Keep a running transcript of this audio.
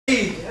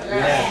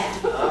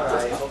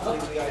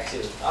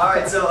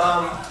Alright, so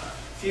a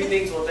few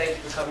things. Well, thank you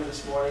for coming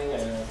this morning. I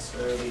know it's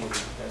early and you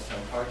guys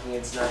found parking,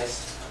 it's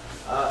nice.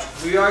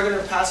 We are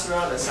going to pass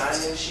around a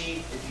sign-in sheet.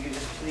 If you could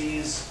just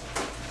please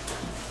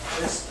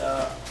just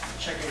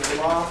check your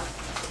name off.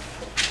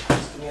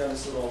 Just give me on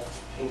this little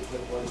pink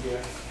flip one here.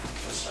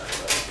 Let's start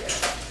right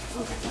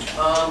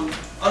here.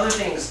 Other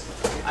things.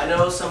 I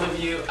know some of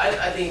you,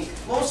 I think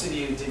most of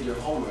you did your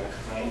homework,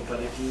 right?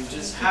 But if you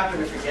just happen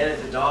to forget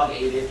it, the dog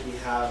ate it, we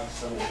have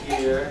some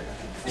here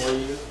for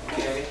you,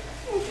 okay?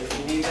 If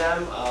you need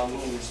them, you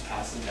can just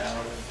pass them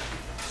down.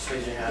 Just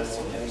raise your hand and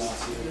we'll hand them out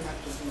to you.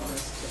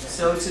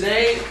 So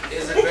today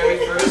is the very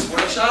first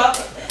workshop,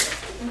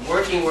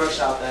 working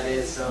workshop that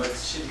is, so it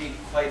should be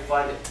quite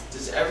fun.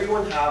 Does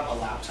everyone have a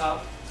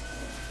laptop?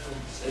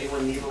 Does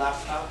anyone need a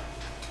laptop?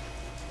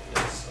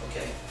 Yes,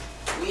 okay.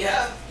 We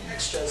have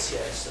extras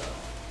here, so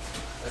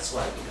that's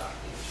why we got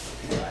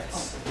these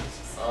guys.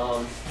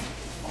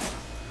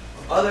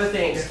 Other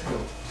things,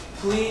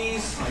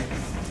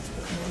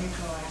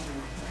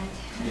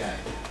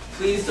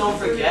 please don't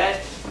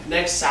forget,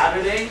 next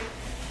Saturday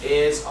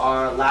is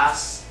our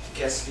last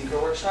guest speaker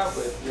workshop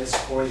with Miss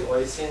Corey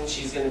Oyson.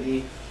 She's going to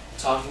be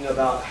talking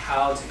about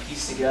how to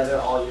piece together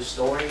all your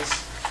stories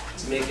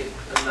to make it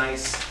a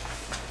nice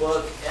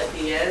book at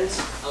the end.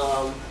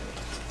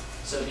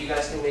 So if you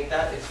guys can make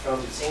that, it's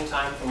from the same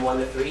time from 1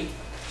 to 3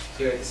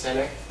 here at the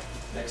center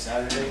next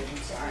Saturday.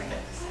 Sorry.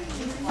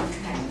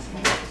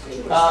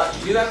 You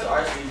do have to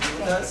RSVP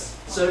with us.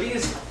 So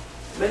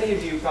many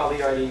of you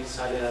probably already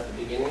signed in at the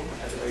beginning,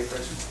 at the very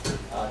first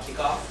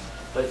kickoff.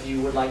 But if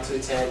you would like to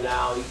attend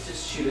now, you can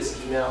just shoot us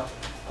an email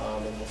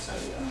and we'll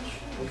sign you up.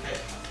 Okay.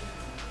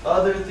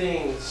 Other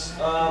things.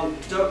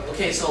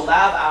 Okay, so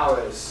lab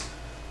hours.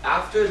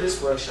 After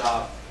this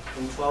workshop,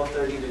 from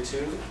 12:30 to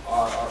 2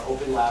 are our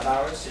open lab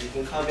hours. So you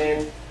can come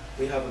in.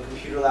 We have a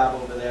computer lab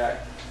over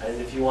there. And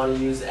if you want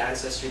to use the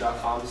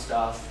Ancestry.com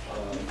stuff,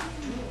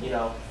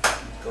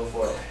 go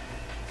for it.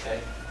 Okay.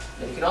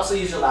 And you can also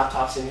use your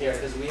laptops in here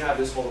because we have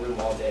this whole room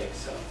all day.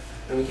 So,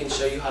 and we can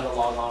show you how to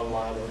log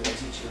online, or we're going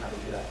to teach you how to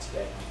do that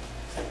today.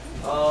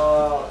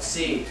 Let's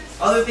see.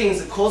 Other things,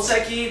 the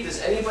Koseki, does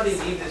anybody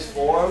need this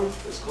form?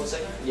 This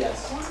Koseki?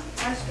 Yes. I want to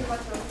ask you about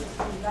the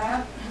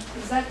lab.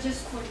 Is that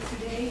just for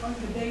today, on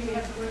the day we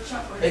have the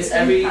workshop? Or It's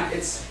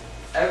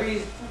every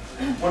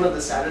one of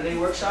the Saturday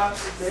workshop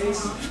days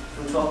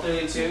from 12:30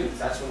 to 2.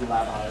 That's when the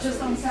lab hours.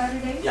 Just on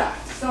Saturday? Yeah.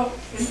 So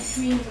in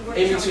between the workshop?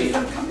 In between.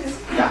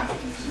 Yeah.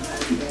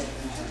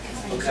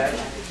 Okay.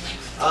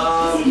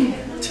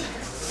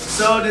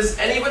 So does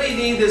anybody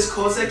need this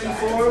Koseki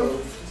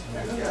form?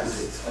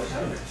 Yes.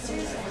 Okay.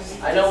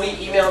 I know we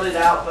emailed it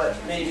out, but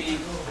maybe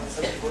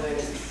some people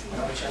didn't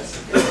have a chance to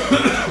get it.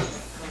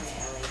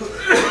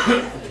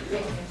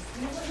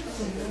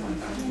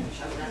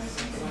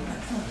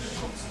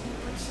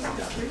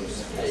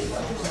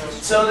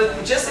 So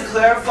just to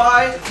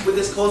clarify with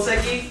this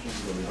Koseki,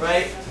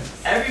 right?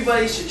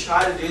 Everybody should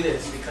try to do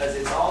this because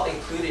it's all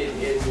included in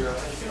your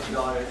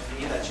 $150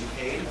 fee that you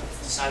paid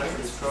to sign up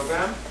for this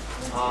program.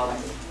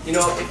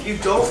 If you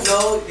don't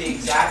know the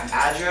exact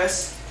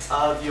address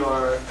of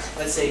your,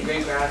 let's say,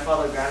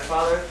 great-grandfather or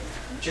grandfather,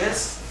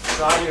 just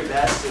try your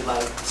best to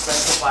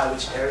specify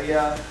which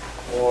area,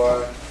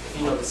 or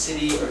the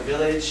city or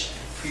village,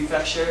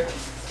 prefecture.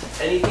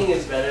 Anything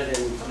is better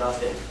than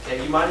nothing.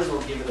 Okay, you might as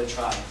well give it a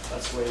try.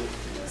 That's where you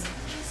do this.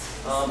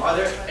 Are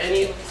there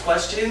any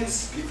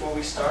questions before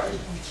we start?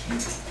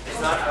 If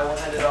not, I will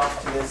hand it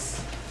off to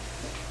Ms.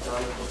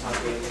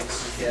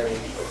 Carey.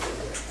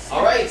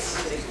 All right.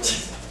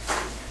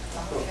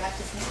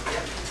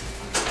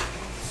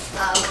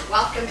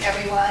 Welcome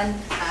everyone.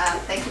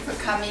 Thank you for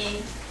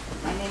coming.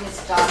 My name is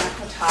Donna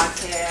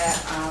Kotate.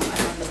 I'm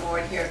on the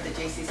board here of the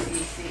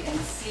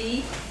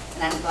JCCC&C,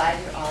 and I'm glad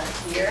you're all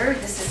here.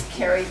 This is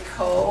Carrie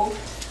Coe,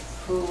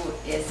 who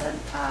is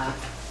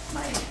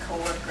my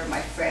coworker,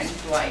 my friend,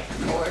 who I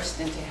coerced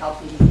into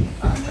helping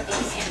with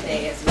this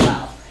today as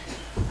well.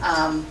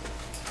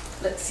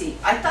 Let's see.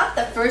 I thought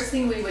the first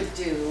thing we would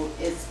do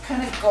is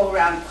kind of go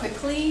around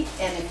quickly,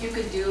 and if you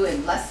could do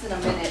in less than a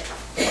minute,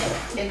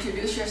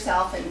 introduce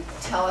yourself and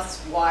tell us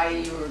why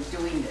you were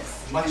doing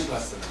this. Much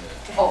less than a minute.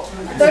 Oh,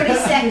 30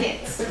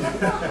 seconds.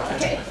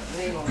 Okay.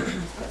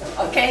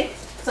 Okay.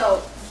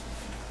 So,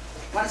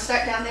 want to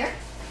start down there?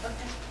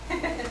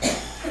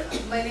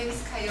 My name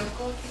is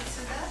Kayoko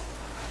Kitsuda,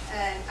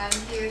 and I'm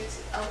here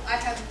to, I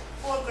have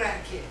 4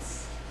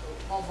 grandkids,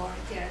 all born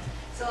here.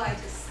 So I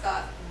just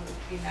thought it would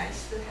be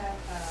nice to have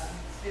a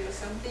little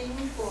something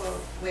for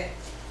when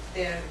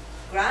their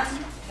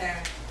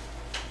grandparent,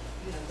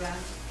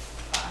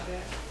 grandfather,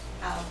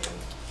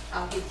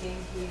 how he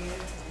came here,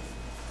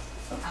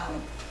 and how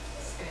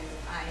spend the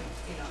time,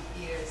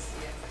 years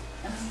here.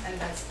 And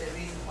that's the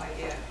reason why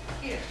they're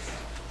here. So.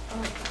 Oh,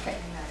 okay.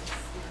 Very nice.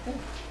 Good.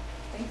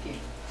 Thank you.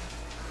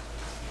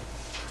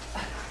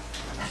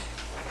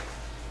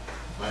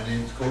 My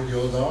name's Koji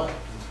Ozawa,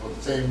 for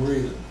the same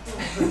reason.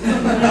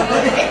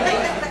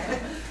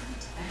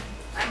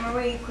 I'm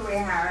Marie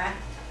Kurihara.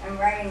 I'm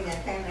writing the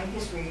family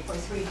history for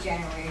 3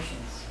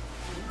 generations.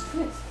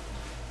 Good.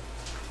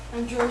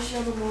 I'm George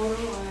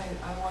Yamamoto, and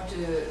I want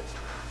to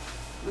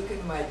look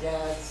at my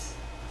dad's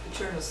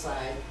paternal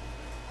side.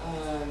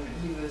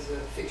 He was a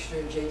fixture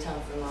in J-Town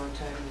for a long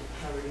time,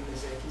 Howard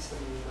Imazeki, some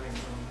of you might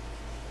know him.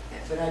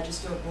 But I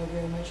just don't know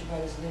very much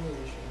about his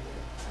lineage,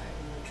 but I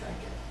want to track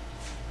it.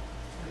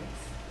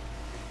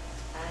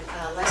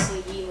 I'm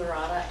Leslie E.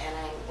 Murata, and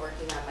I'm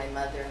working on my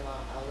mother-in-law,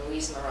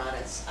 Louise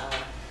Murata's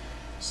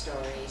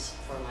stories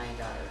for my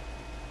daughter.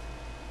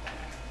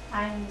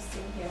 I'm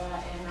Cynthia,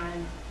 and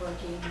I'm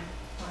working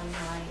on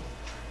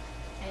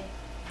I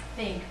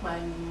think my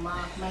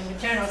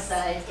maternal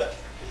side for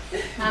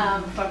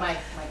my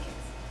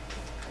kids.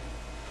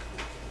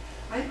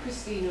 I'm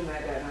Christine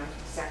Umeda, and I'm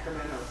from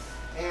Sacramento.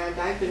 And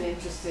I've been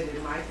interested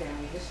in my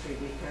family history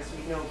because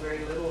we know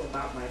very little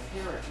about my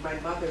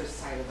mother's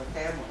side of the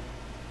family.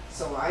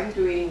 So I'm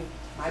doing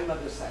my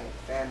mother's side of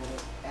the family,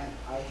 and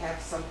I have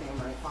something on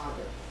my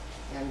father.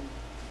 And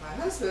my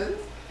husband.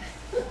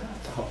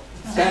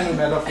 Stan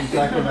Umeda from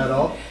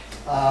Sacramento.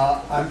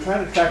 I'm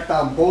trying to track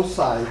down both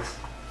sides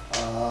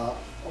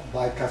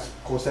by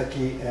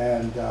Koseki,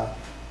 and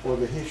for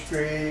the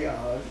history,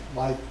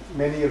 like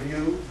many of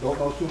you don't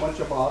know too much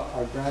about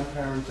our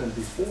grandparents and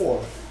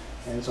before,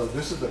 and so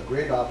this is a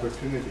great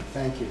opportunity.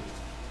 Thank you.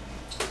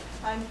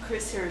 I'm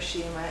Chris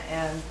Hiroshima,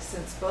 and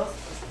since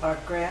both our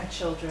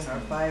grandchildren are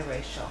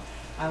biracial,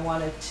 I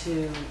wanted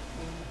to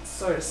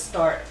sort of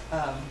start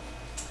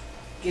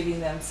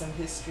giving them some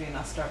history, and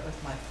I'll start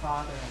with my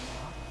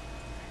father-in-law.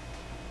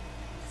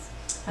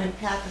 I'm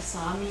Pat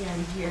Asami.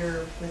 I'm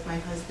here with my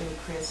husband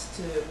Chris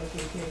to look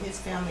into his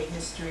family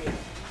history,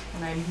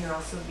 and I'm here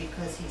also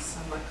because he's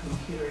somewhat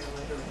computer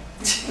illiterate.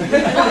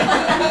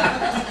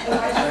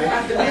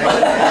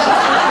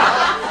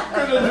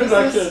 Good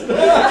introduction.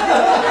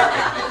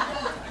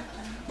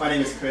 My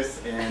name is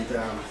Chris, and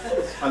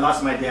I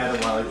lost my dad a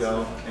while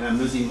ago, and I'm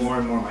losing more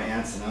and more of my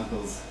aunts and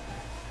uncles,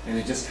 and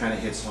it just kind of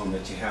hits home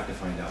that you have to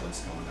find out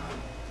what's going on,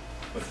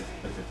 what the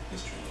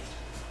history is.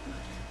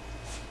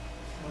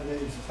 My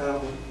name is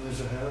Albert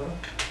Mizahara,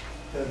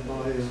 and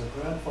my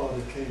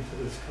grandfather came to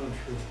this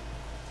country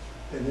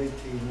in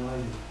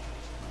 1890.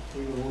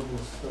 We know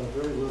almost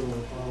very little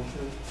about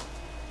him,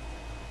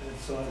 and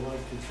so I'd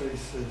like to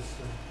trace his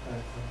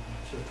background in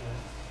Japan.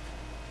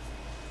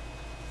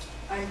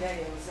 I'm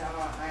Betty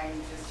Ozawa. I'm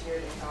just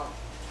here to help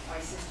my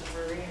sister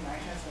Marie and my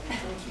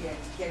husband Koki and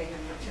getting the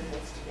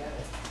materials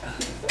together.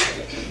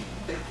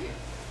 Thank you.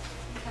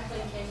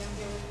 Kathleen Kane, I'm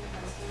here with my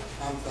husband.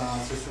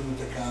 I'm Sister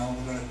Mutakao.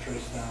 We're going to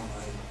trace down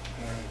my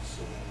parents.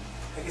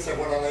 Like I said,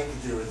 what I like to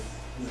do is,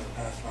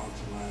 pass on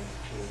to my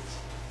kids.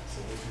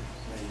 So this is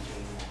Mary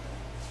Jane.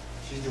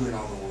 She's doing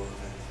all the work.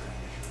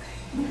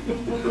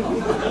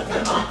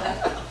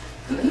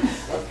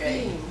 Okay.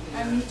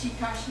 I'm Michi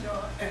Kashiro,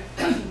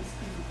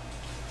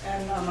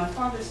 and my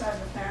father's side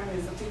of the family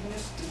is a big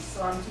mystery,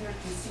 so I'm here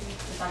to see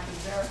if I can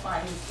verify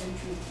his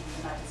entry into the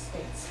United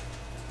States.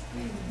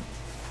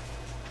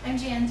 I'm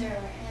Jan Durr,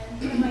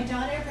 and my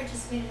daughter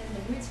participated in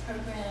the Roots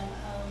program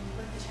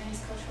with the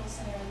Chinese Cultural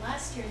Center, and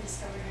last year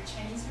discovered her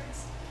Chinese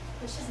roots,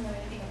 but she doesn't know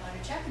anything about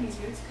her Japanese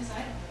roots because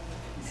I don't know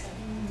them. So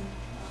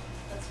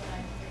that's what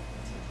I'm here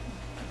for too.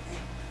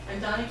 I'm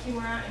Donna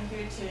Kimura. I'm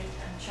here to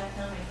track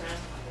down my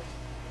grandfather.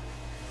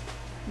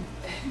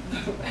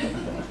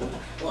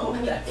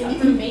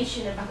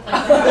 Information about my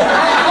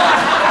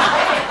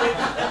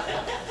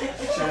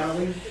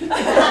Channeling.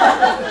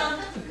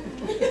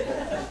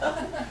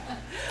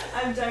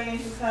 I'm Diane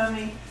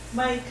Hukami.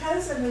 My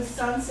cousin who's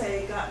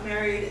Sansei got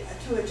married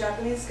to a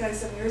Japanese guy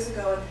some years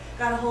ago and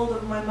got a hold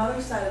of my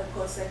mother's side of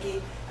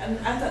Koseki, and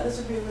I thought this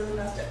would be a really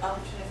nice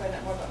opportunity to find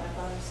out more about my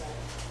father's side.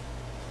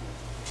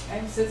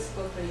 I'm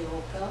Setsuko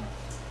Toyoka.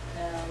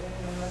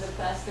 When my mother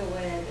passed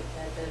away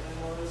at the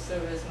memorial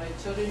service, my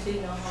children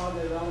didn't know how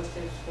the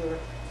relatives were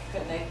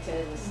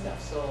connected and stuff,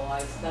 so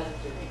I started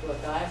to do a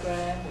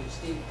diagram, which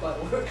didn't quite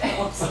work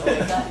out, so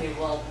I got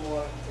involved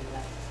more into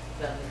that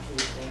family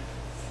tree thing.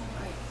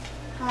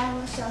 Hi,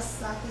 I'm Michelle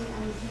Saki.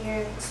 I'm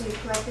here to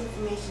collect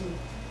information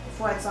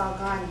before it's all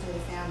gone to the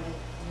family.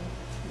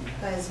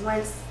 Because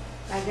once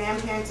my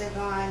grandparents are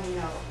gone,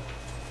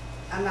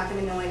 I'm not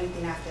going to know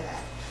anything after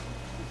that.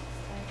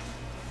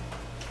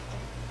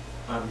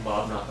 I'm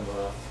Bob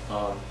Nakamura.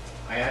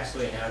 I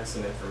actually had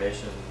some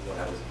information when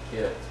I was a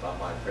kid about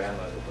my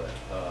grandmother, but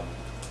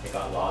it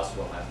got lost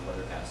when my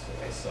mother passed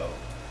away. So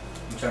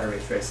I'm trying to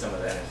retrace some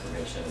of that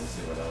information and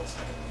see what else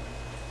I can learn.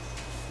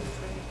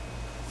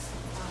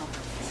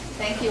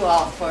 Thank you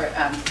all for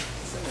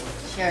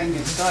sharing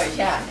your stories.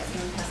 Yeah,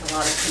 everyone has a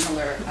lot of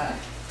similar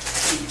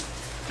things.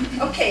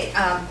 Okay,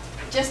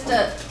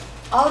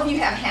 all of you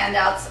have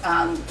handouts.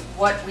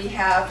 What we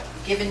have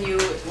given you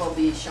will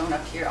be shown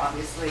up here,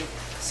 obviously.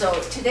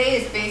 So today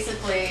is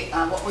basically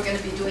what we're going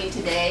to be doing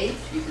today.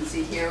 You can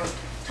see here,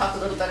 talk a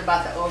little bit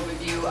about the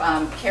overview.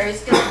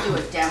 Carrie's going to do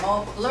a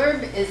demo.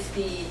 Blurb is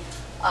the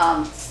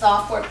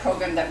software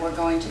program that we're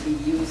going to be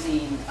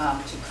using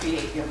to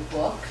create your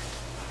book.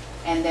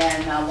 And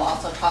then we'll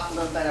also talk a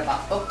little bit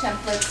about book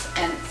templates.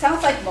 And it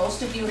sounds like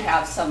most of you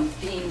have some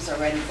themes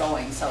already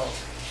going. So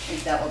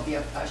think that will be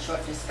a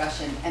short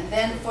discussion. And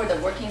then for the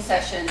working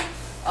session,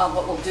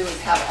 what we'll do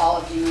is have all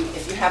of you,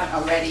 if you haven't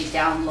already,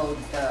 download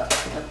the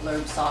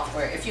Blurb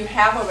software. If you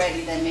have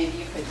already, then maybe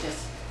you could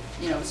just,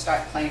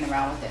 start playing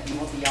around with it, and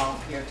we'll be all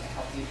here to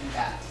help you do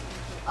that.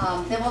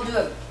 Then we'll do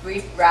a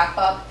brief wrap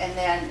up, and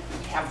then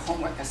we have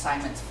homework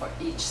assignments for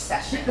each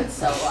session.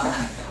 So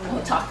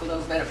we'll talk a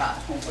little bit about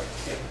homework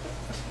too.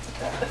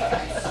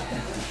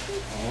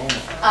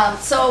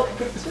 So,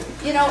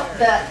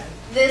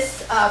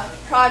 this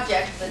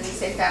project, the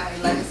Nisei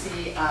Family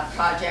Legacy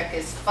Project,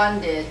 is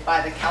funded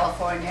by the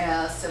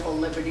California Civil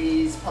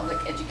Liberties Public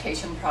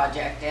Education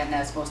Project, and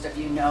as most of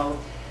you know,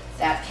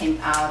 that came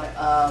out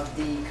of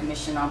the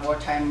Commission on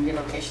Wartime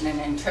Relocation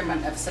and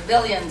Internment of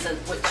Civilians, of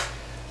which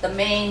the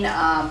main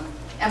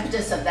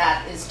impetus of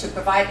that is to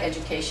provide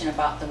education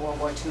about the World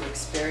War II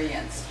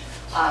experience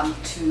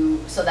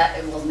so that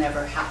it will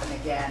never happen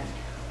again.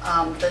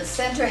 The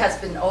center has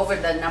been, over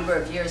the number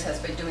of years, has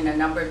been doing a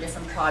number of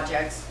different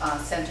projects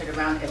centered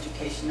around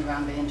education,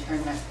 around the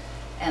internment.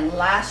 And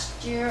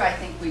last year, I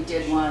think we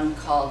did one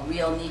called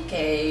Real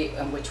Nikkei,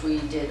 in which we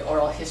did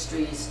oral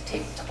histories,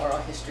 taped oral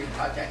history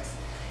projects.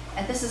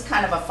 And this is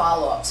kind of a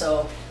follow-up.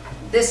 So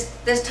this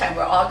time,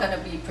 we're all going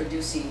to be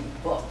producing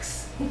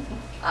books.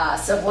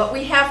 So what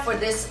we have for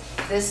this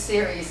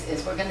series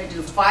is we're going to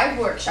do 5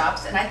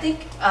 workshops, and I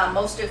think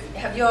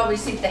have you all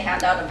received the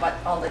handout of what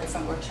all the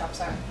different workshops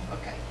are?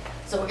 Okay.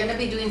 So we're going to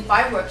be doing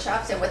 5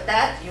 workshops, and with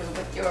that,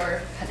 with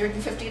your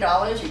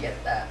 $150, you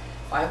get the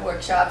 5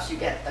 workshops, you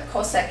get the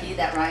koseki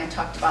that Ryan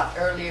talked about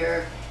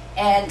earlier,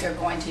 and you're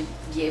going to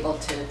be able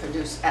to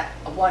produce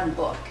 1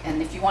 book.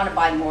 And if you want to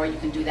buy more, you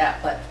can do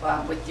that, but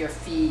with your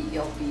fee,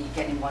 you'll be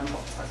getting 1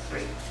 book for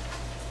free.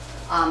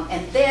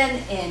 And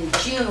then in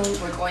June,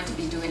 we're going to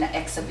be doing an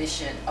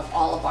exhibition of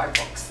all of our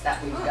books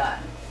that we've done.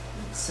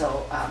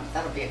 So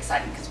that'll be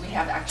exciting because we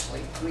have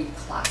actually 3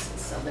 classes,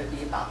 so there'll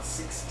be about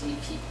 60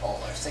 people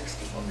or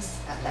 60 books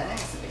at that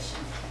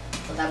exhibition.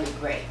 So that'll be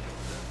great.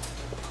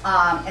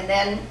 And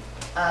then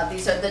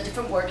these are the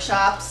different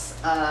workshops.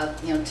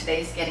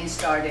 Today's getting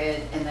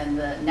started, and then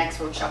the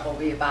next workshop will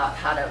be about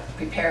how to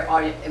prepare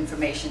all your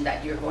information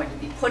that you're going to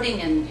be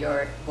putting in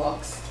your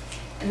books.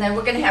 And then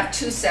we're going to have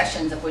 2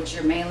 sessions of which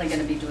you're mainly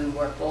going to be doing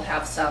work. We'll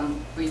have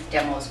some brief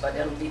demos, but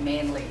it'll be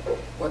mainly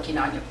working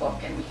on your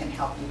book, and we can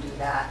help you do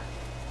that.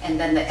 And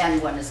then the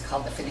end one is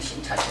called the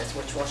finishing touches,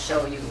 which will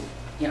show you,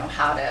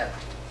 how to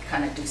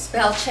kind of do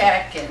spell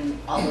check and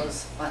all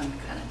those fun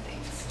kind of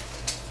things.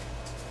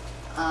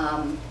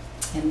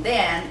 And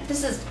then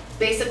this is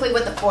basically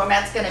what the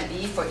format's going to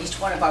be for each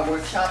one of our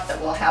workshops, that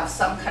we'll have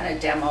some kind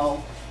of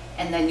demo,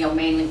 and then you'll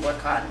mainly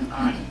work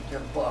on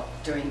your book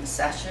during the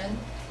session.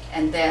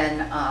 And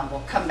then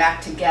we'll come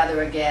back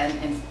together again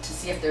and to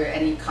see if there are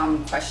any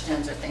common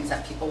questions or things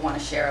that people want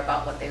to share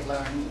about what they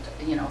learned,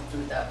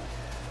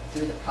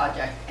 through the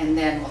project. And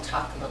then we'll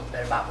talk a little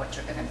bit about what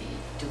you're going to be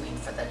doing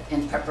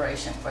in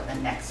preparation for the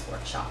next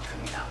workshop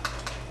coming up.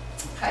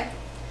 Okay?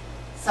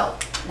 So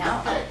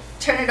now I'll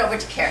turn it over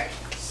to Carrie.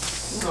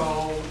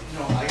 So,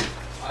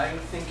 I'm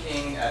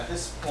thinking at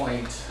this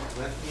point,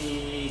 let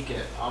me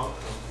get out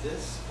of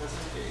this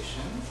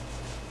presentation.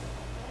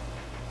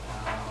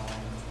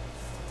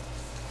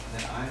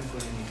 Then I'm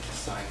going to need to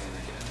sign in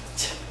again.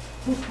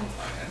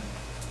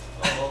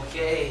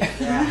 Okay.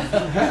 Yeah.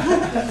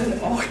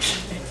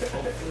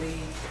 Hopefully.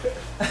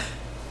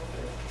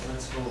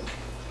 Let's go.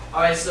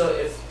 All right. So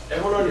if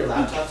everyone on your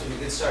laptops, if you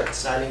could start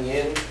signing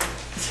in.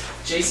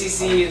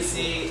 JCC and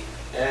C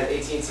and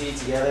AT&T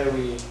together,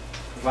 we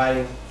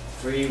providing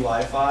free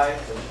Wi-Fi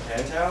from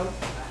Japantown.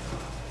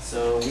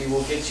 So we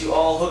will get you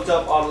all hooked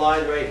up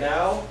online right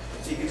now.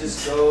 So you can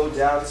just go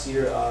down to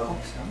your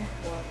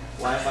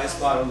Wi-Fi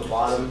spot on the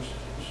bottom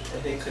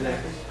and hit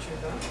connect.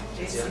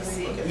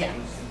 JCC. Okay. Yeah.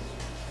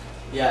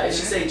 Yeah, it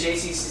should say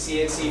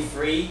JCCNC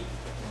free,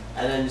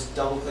 and then just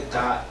double click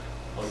that.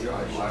 Oh, you're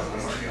on. Okay,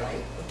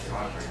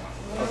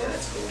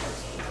 that's cool. Is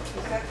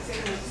that the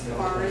same as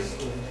Safari?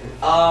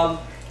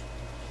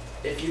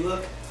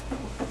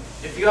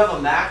 If you have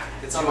a Mac,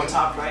 it's on the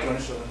top right. Do you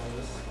want to show them all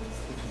this?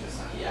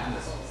 Yeah.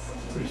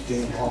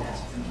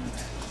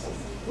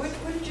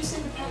 What did you say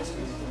the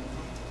password?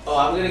 Oh,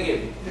 I'm gonna give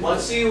you.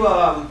 Once you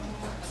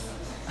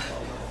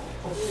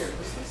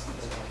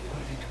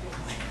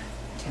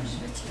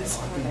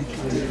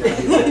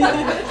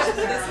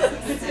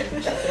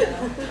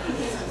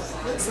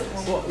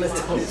Let's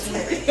hope.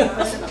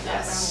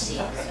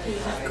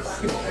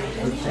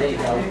 There you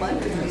go.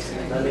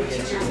 Let me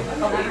get you.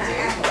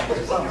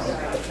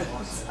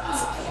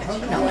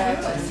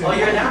 Oh,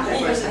 you're an Apple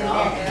person.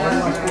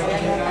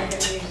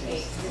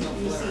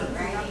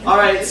 All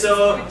right, so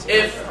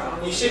if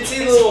you should see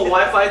the little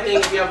Wi-Fi thing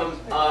if you have a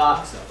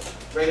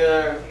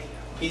regular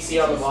PC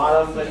on the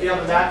bottom, but if you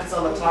have a Mac, it's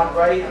on the top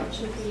right.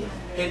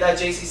 Hit that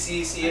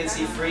JCC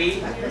CNC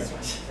free.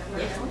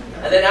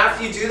 And then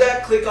after you do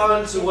that, click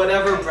on to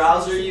whatever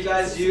browser you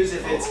guys use.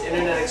 If it's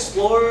Internet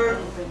Explorer,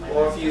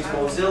 or if you use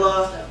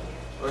Mozilla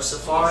or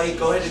Safari,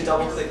 go ahead and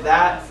double click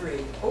that.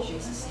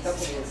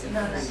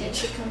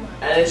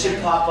 And it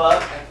should pop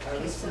up.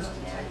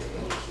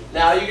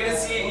 Now you're gonna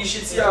see, you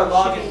should see our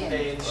login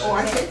page. Oh,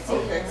 I see.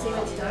 Okay.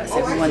 Is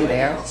everyone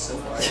there?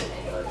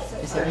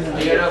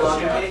 Are you at our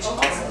login page?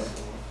 Awesome.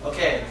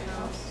 Okay.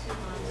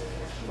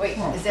 Wait,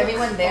 is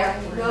everyone there?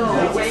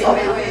 No, wait.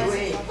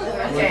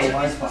 Okay.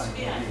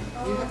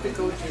 You have to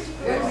go to,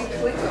 where do we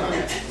click on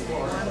it?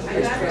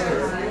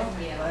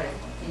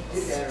 You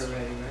did that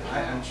already,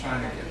 right? I'm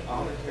trying to get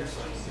all of here so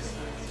I can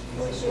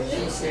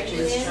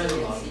get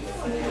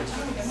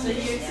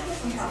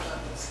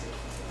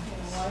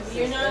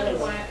You're not a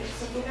white,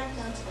 so go back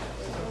down to that.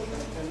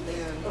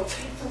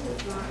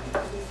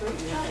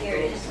 Here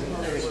it is.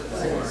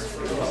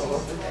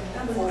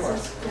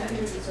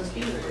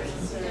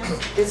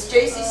 Is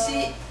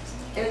JCC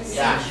NC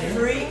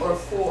 3 or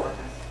 4?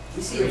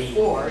 We see a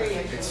 4.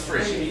 It's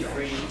free.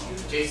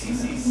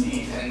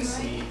 JCCC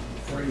NC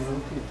 3.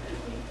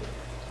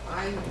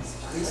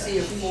 We see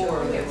a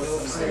 4 that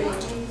was 3.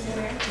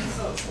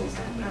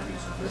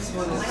 This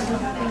one is.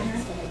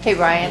 Hey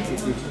Ryan,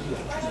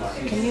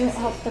 can you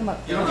help them up?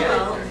 You don't get it.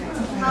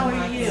 How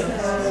are you?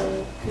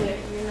 Good.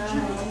 You're not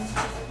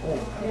home.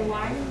 Your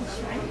wife?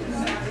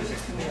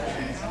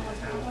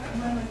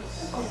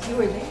 Oh, you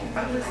were there. I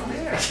was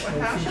there. What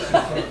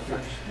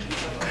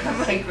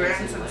happened? My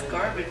grandson's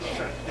garbage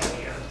truck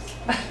video.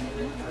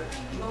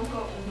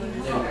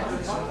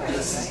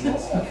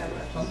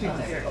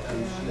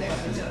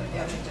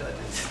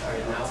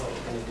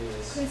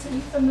 Chris, are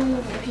you familiar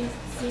with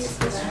PCs?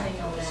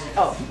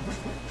 Oh.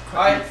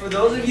 Alright, for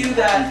those of you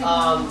that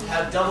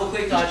have double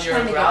clicked on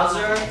your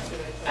browser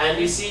and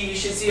you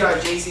should see our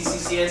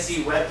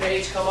JCCCNC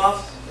webpage come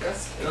up.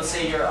 It'll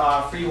say your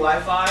free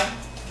Wi-Fi.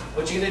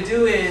 What you're gonna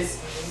do is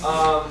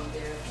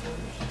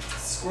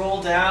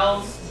scroll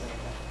down,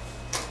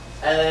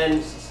 and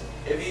then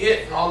if you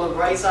hit on the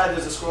right side,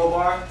 there's a scroll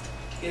bar.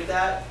 Hit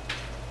that.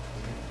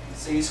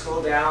 So you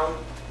scroll down,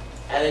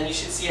 and then you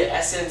should see an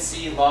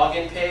SNC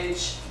login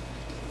page.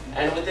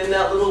 And within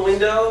that little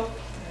window,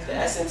 the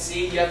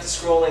SNC, you have to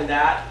scroll in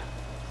that.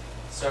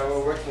 So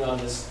we're working on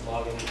this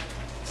login.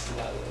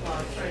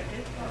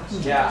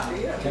 Yeah.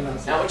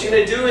 Now what you're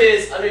gonna do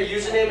is under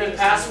username and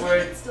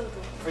password,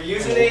 for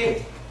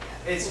username,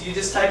 you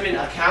just type in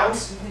account.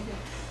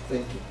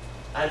 Thank you.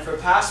 And for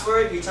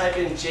password, you type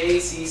in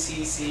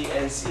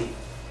JCCCNC.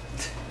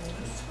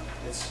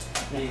 It's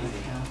easy.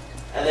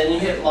 And then you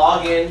hit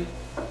login,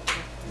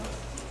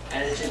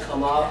 and it should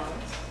come up.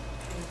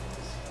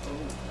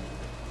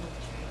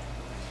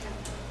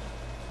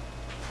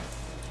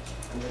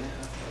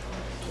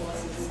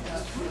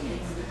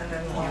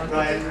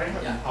 Ryan, I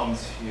have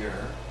problems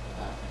here.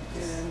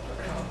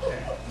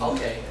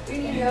 Okay.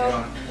 Here you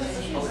go.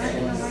 Okay. All right.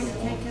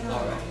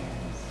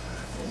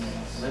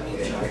 Let me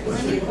try.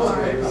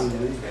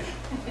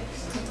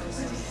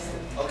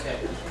 Okay.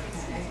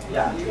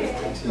 Yeah.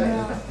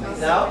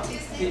 Now,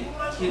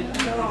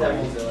 that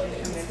will do it.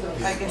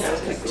 I guess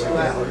it'll take 2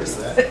 hours.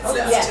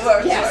 Yes, 2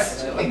 hours.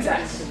 yes,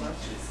 exactly.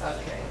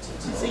 Okay.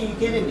 So you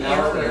get an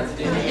Now we're error. going to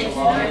do the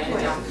login,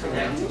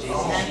 connect to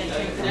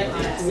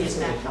JCC,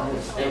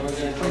 then we're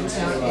going to go to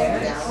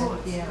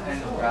the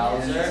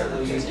browser,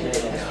 we'll use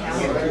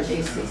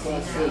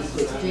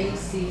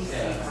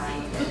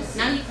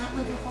Now you got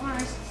little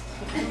bars.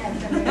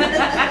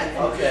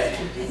 Okay.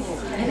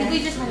 I think we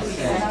just had a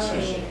refresh.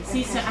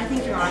 See, so I think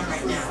you're on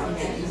right now.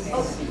 Okay,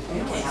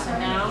 so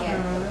now,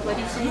 what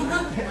do you say?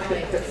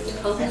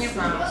 Open your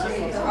browser.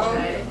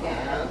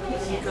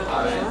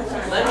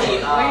 Let me,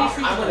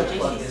 I'm going to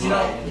plug this in.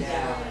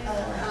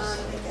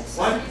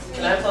 What?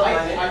 Can I plug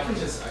mine in? I can actually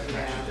just start.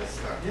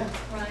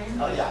 Yeah.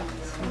 Oh, yeah.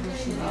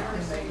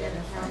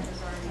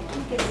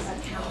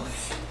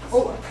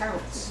 Oh,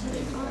 accounts.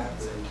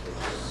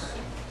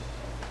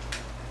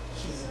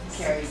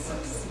 Carry some.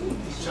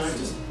 Should I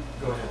just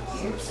go ahead?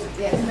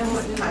 Yeah, no,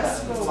 I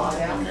scroll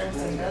down, there's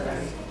another.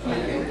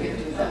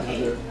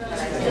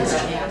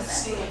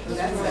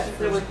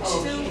 There were 2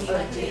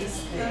 of these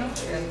things,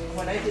 and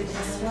when I did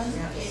this one,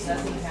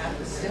 nothing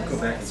happened. Go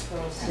back and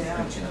Scrolls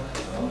down.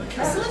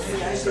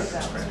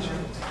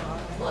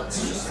 Let's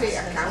just say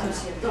accounts.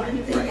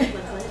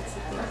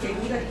 Okay,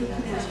 we got to keep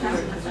this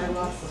covered because I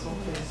lost the whole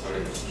thing.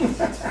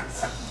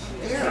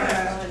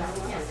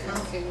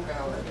 Accounting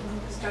valid.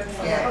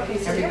 Yeah,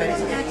 everybody's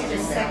looking at a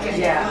second.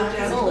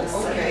 Yeah. Oh,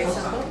 okay.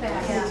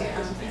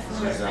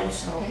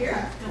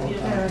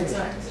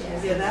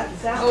 Yeah, that.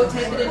 Oh,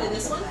 type it into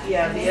this one?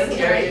 Yeah, the other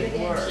way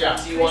didn't work.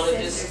 Yeah. Do you want to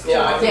just go?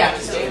 Yeah, I Yeah. can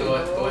just go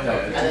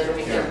ahead. And then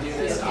we can do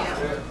this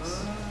after.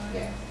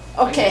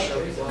 Okay,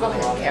 go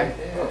ahead, Karen.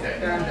 Okay.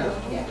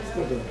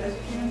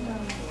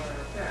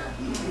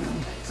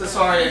 So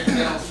sorry,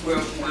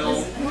 we'll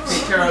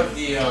take care of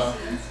the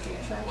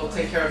we'll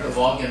take care of the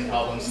login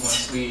problems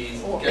once we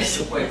get to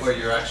the point where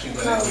you're actually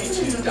going to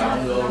need to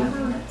download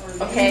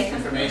Okay.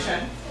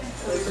 information.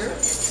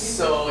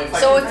 So if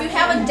If you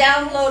haven't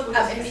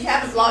if you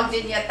haven't logged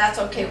in yet, that's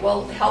okay.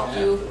 We'll help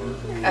you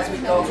as we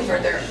go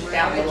further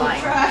down the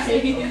line.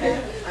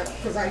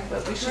 Because I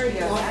thought we should be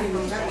logging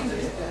on that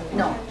one.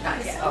 No,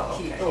 not yet. Oh,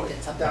 he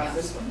did something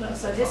else.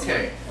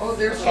 okay. Oh,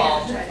 there's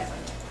Paul.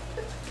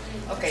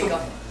 Okay, go.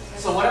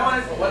 So what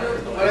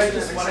I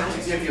just wanted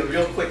to give you a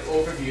real quick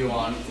overview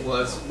on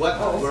was what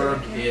Verb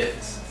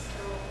is.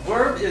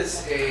 Verb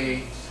is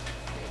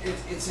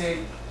it's a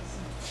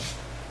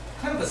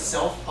kind of a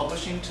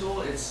self-publishing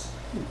tool. It's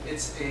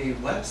a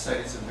website.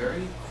 It's a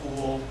very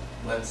cool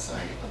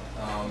website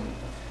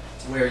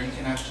where you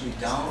can actually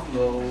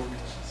download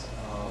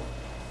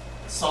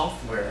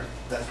software,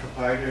 that's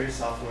proprietary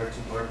software to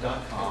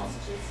Verb.com,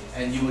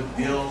 and you would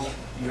build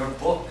your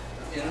book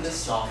in the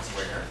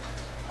software.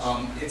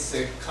 It's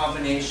a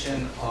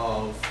combination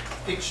of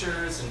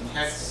pictures and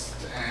text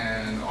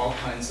and all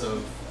kinds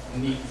of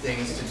neat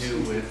things to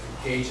do with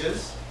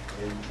pages.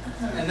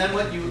 And then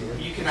what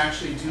you can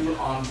actually do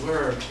on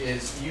Verb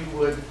is you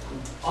would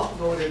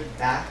upload it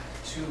back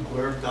to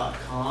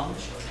Verb.com.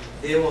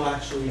 They will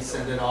actually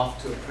send it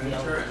off to a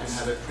printer and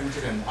have it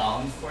printed and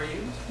bound for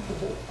you.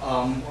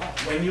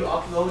 When you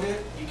upload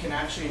it, you can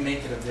actually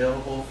make it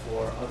available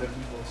for other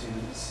people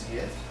to see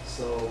it.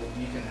 So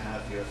you can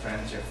have your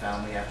friends, your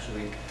family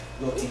actually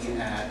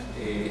looking at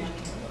a,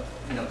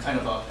 kind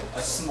of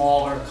a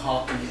smaller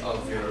copy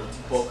of your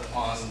book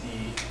on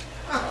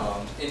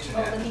the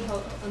internet.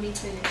 Let me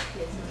finish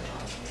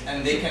this.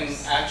 And they can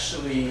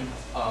actually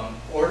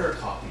order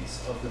copies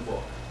of the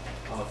book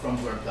from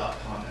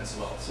Verb.com as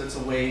well. So it's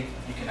a way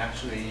you can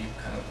actually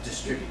kind of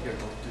distribute your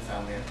book to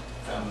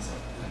families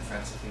and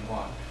friends if you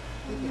want.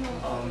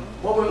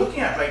 What we're looking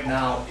at right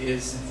now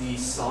is the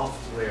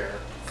software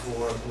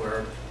for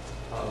Verb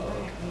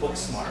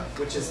Booksmart,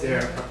 which is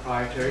their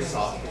proprietary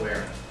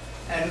software.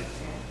 And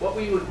what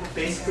we would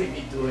basically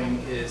be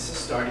doing is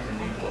starting a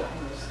new book.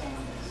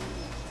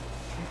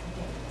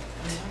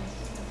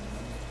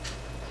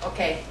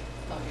 Okay,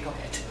 go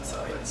ahead.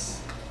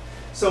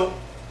 So,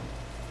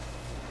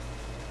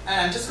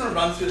 and I'm just going to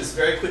run through this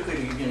very quickly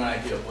to give you an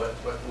idea of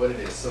what it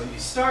is. So you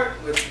start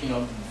with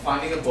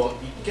finding a book.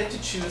 You get to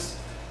choose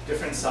a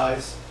different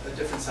size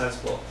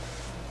book.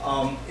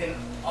 In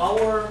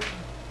our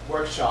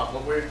workshop,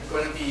 what we're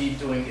going to be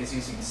doing is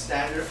using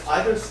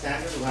either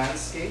standard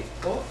landscape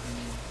book,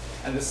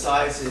 and the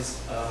size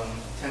is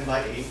 10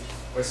 by 8,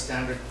 or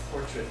standard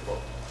portrait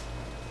book,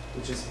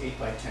 which is 8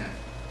 by 10.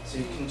 So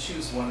you can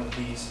choose one of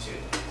these two.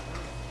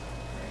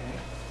 Okay.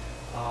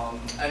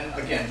 And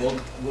again,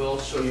 we'll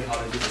show you how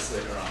to do this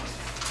later on.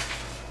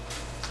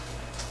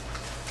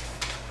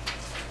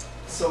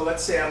 So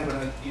let's say I'm going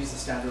to use the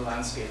standard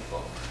landscape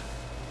book.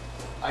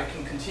 I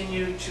can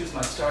continue, choose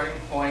my starting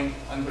point.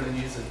 I'm going to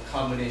use a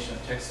combination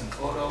of text and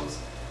photos.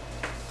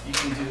 You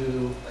can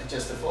do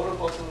just a photo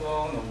book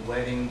alone, a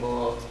wedding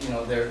book.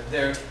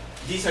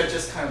 These are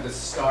just kind of the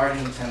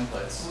starting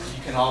templates.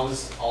 You can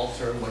always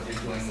alter what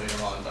you're doing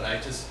later on, but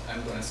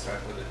I'm going to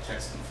start with a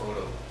text and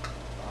photo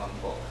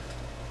book.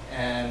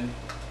 And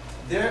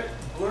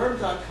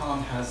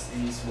Blurb.com has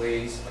these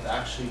ways of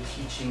actually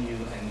teaching you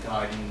and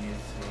guiding you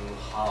through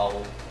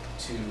how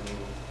to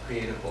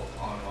create a book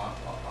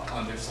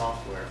on their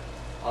software.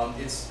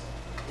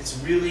 It's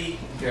really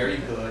very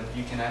good.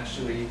 You can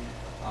actually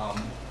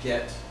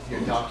get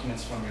your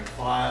documents from your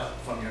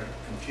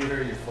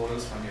computer, your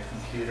photos from your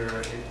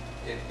computer.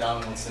 It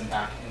downloads them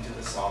back into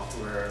the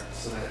software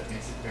so that it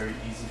makes it very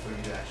easy for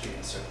you to actually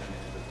insert them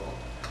into the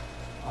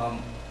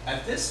book.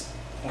 At this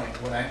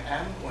point, what I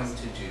am going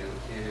to do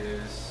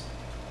is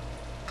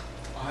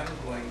I'm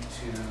going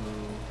to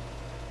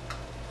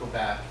go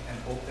back and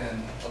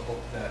open a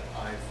book that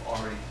I've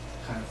already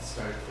kind of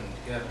started putting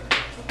together.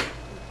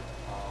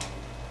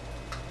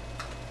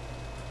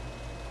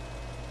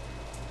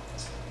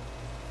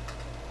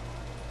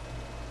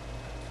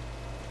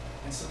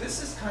 And so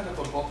this is kind of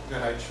a book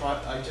that I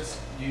just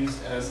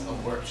used as a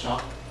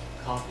workshop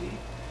copy.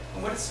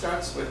 And what it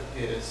starts with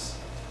is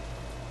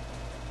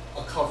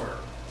a cover.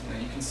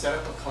 You can set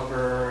up a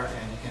cover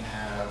and you can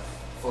have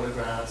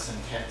photographs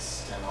and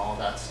text and all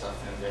that stuff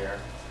in there.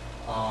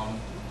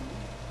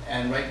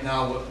 And right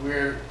now what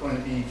we're going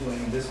to be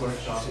doing in this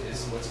workshop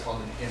is what's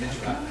called an image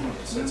wrap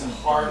cover. So it's a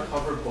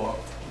hardcover book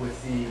with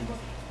the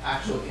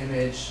actual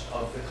image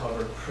of the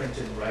cover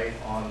printed right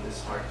on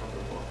this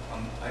hardcover book.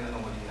 I don't know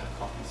whether you have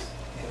copies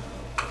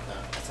of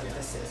that. That's what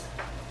this is.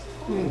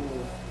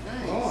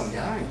 Nice. Oh,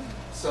 nice.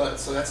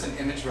 So that's an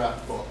image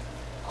wrap book.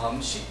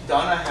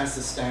 Donna has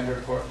the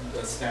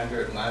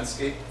standard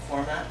landscape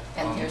format.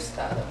 And here's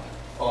the other one.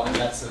 Oh, and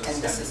that's and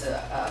this is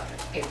a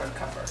paper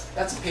cover.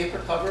 That's a paper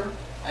cover,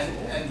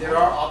 and there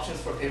are options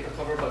for paper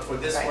cover, but for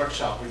this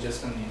workshop, we're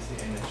just going to use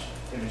the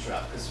image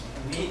wrap because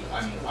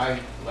I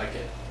like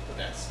it the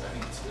best. I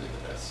think it's really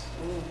the best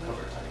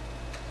cover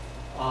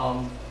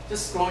type.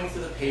 Just scrolling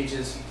through the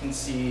pages, you can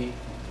see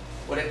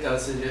what it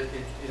does is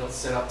it'll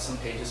set up some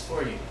pages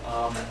for you.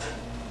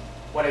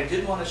 What I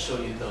did want to show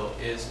you though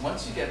is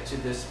once you get to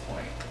this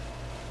point,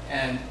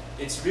 and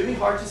it's really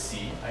hard to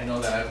see, I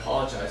know that, I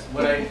apologize.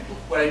 What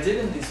I did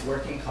in these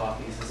working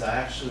copies is I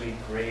actually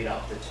grayed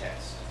out the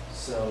text.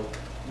 So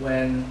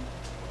when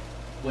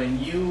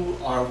you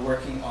are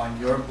working on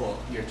your book,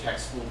 your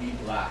text will be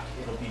black,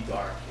 it'll be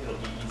dark, it'll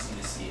be easy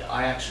to see.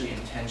 I actually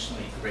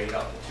intentionally grayed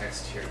out the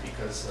text here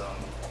because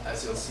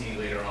as you'll see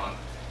later on,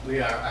 we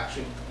are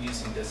actually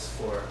using this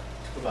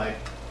to provide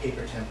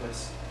paper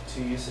templates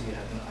to you so you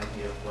have an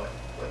idea of what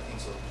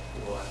things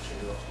will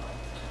actually look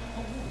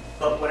like.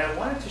 But what I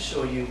wanted to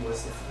show you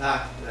was the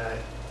fact that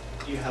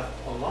you have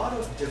a lot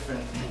of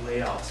different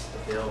layouts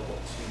available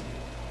to you,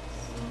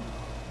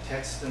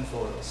 text and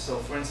photos. So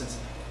for instance,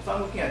 if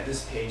I'm looking at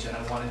this page and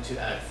I wanted to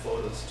add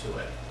photos to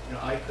it,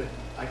 I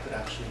could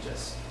actually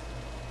just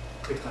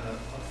click on a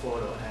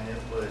photo and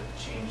it would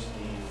change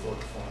the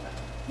photo format.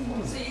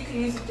 So you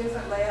can use a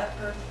different layout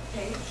per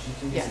page? You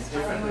can use a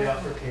different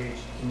layout per page.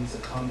 You can use a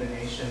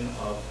combination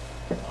of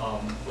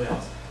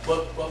layouts.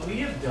 But what we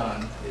have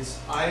done is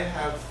I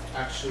have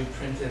actually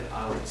printed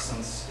out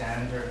some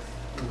standard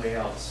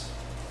layouts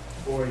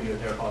for you.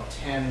 There are about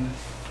 10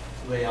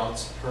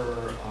 layouts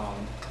per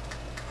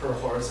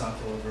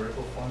horizontal or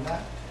vertical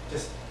format.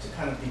 Just to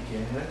kind of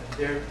begin with,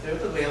 they're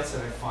the layouts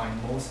that I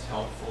find most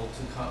helpful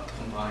to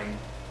combine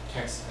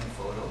text and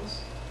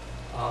photos.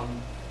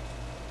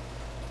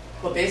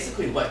 But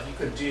basically what you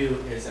could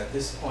do is at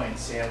this point,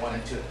 say I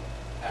wanted to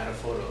add a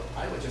photo,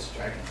 I would just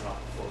drag and drop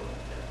a photo in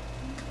there.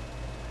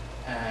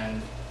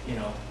 And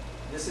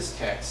this is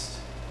text.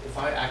 If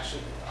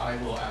I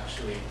will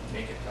actually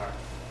make it dark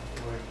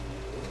for you.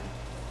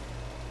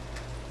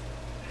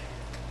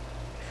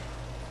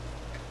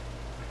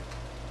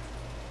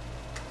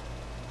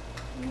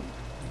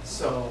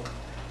 So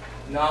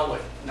now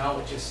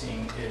what you're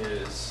seeing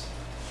is,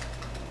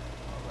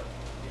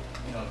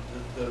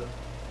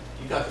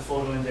 you got the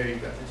photo in there,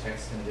 you've got the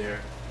text in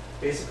there.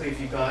 Basically, if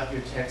you got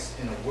your text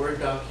in a Word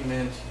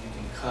document, you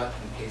can cut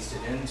and paste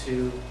it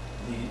into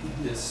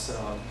this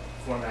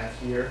format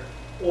here,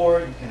 or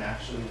you can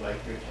actually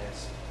write your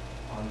text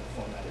on the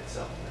format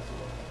itself as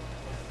well.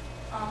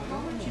 How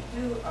would you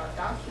do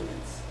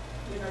documents?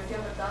 If you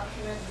have a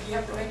document, do you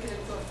have to make it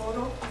into a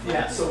photo?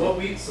 Yeah. So what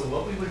we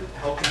would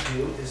help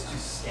you do is to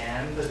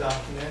scan the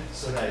document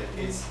so that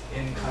it's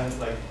in kind of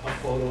like a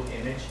photo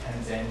image,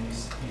 and then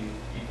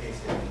you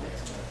paste it in there.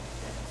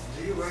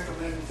 Do you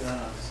recommend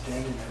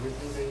scanning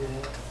everything that you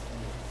have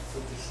and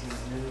put this in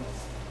here?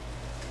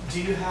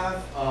 Do you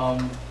have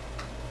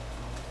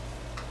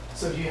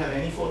so do you have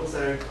any photos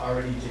that are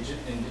already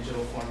in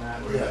digital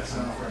format or that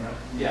kind of format?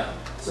 Yeah.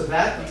 So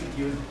that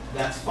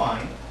that's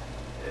fine.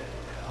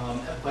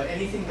 But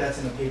anything that's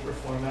in a paper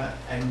format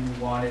and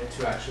you want it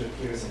to actually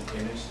appear as an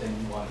image, then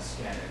you want to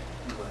scan it.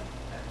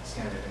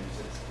 Scan it and use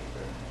it as a paper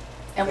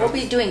image. And we'll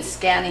be doing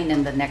scanning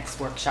in the next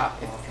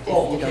workshop if you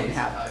don't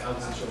have it. I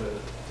wasn't sure whether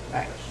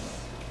Right.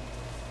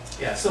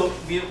 Yeah, so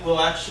we'll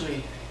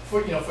actually,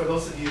 for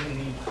those of you who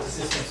need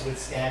assistance with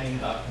scanning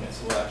documents,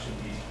 we'll actually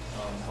be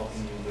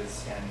helping you with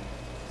scanning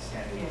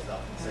those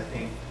documents. I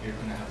think you're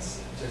going to have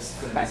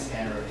just the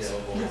scanner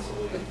available, so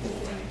we'll do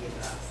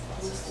that.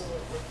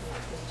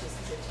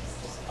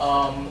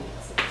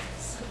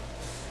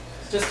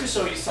 Just to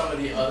show you some of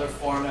the other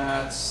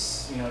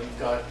formats, you've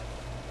got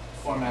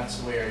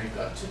formats where you've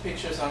got 2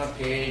 pictures on a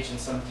page and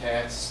some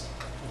text.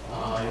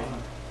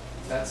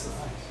 That's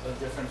a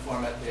different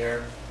format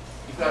there.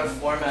 You've got a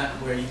format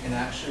where you can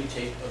actually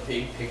take a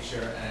big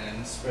picture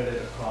and spread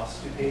it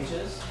across 2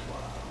 pages.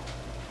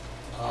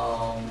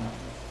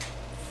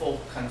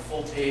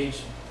 Full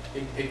page,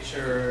 big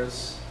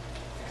pictures.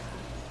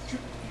 You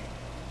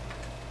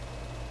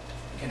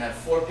can have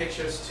 4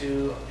 pictures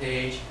to a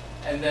page,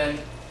 and then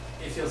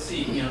if you'll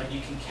see,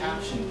 you can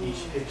caption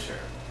each picture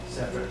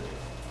separately.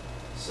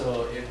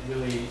 So it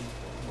really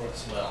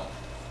works well.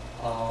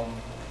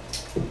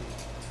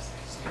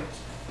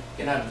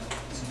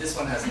 This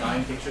one has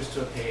 9 pictures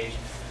to a page.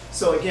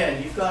 So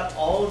again, you've got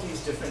all of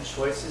these different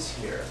choices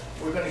here.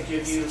 We're going to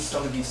give you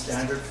some of these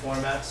standard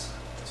formats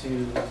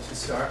to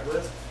start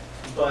with,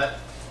 but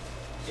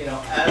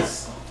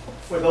as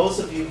for those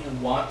of you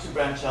who want to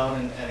branch out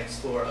and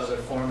explore other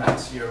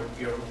formats,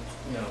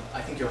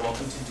 I think you're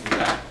welcome to do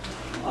that.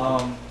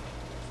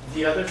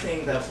 The other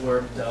thing that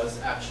Word does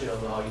actually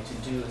allow you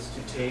to do is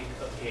to take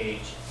a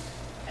page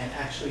and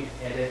actually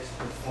edit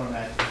the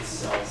format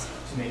itself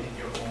to make it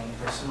your own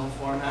personal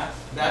format.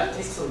 That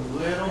takes a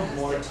little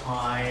more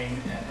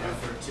time and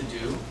effort to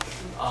do.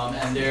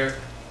 And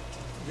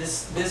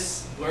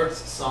this Word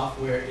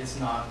software is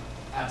not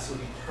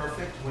absolutely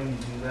perfect when you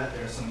do that.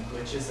 There are some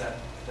glitches that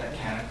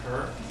can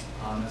occur,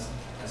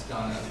 as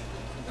Donna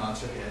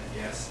said,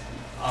 yes.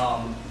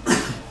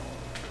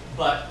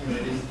 But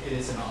it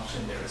is an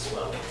option there as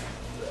well.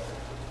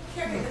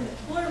 Carrie, in the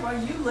form, are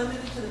you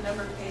limited to the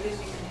number of pages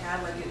you can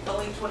have? Like it's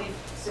only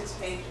 26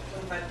 pages,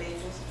 25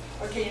 pages?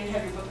 Or can you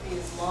have your book be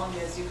as long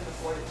as you can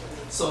afford it to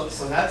be? So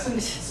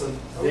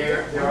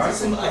there are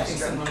some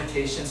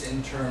limitations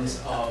in terms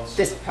of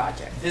this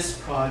project,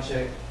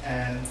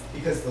 and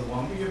because the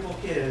longer your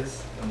book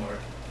is, the more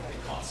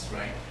it costs,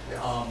 right?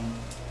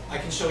 I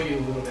can show you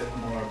a little bit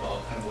more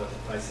about kind of what the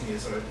pricing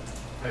is, or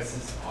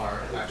prices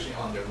are actually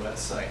on their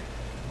website.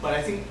 But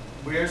I think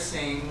we're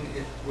saying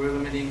we're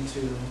limiting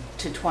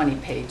to 20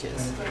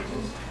 pages. 20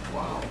 pages.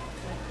 Wow.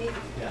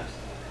 Yeah.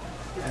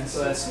 And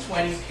so that's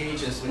 20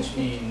 pages, which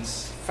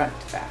means front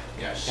to back.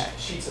 Yeah,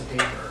 sheets of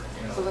paper.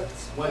 So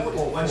that's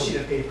one sheet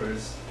of paper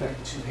is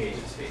 2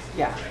 pages, basically.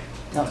 Yeah. Right?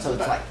 No, so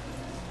it's like.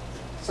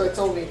 So it's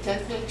only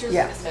 10 pages?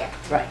 Yeah,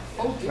 right,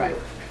 Oh, dear. right.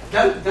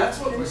 That's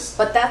what we're.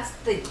 But that's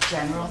the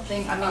general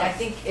thing. I mean, I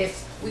think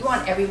if, we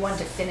want everyone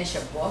to finish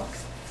a book,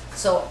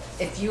 so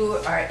if you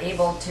are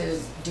able to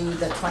do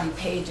the 20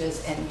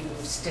 pages and you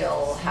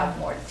still have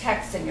more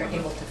text and you're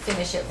able to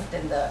finish it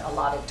within the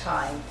allotted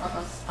time,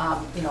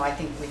 you know, I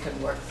think we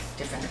could work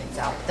different things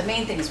out. The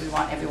main thing is we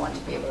want everyone to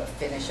be able to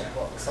finish a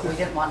book. So we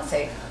didn't want to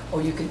say, oh,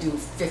 you could do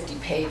 50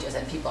 pages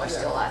and people are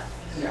still at,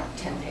 you know,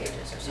 10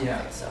 pages or something,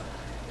 Yeah. so.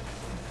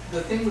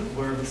 The thing with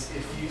Word is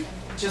if you,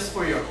 just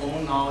for your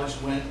own knowledge,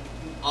 when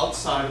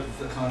outside of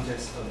the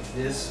context of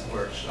this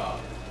workshop,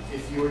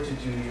 if you were to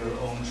do your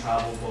own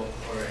travel book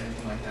or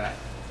anything like that,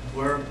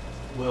 Word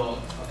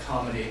will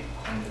accommodate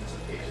hundreds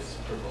of pages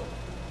per book.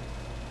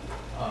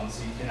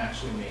 So you can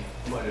actually make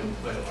quite a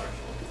large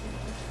book if you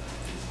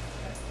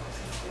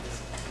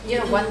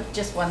want. You know,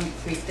 just one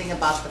brief thing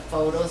about the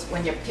photos,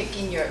 when you're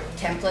picking your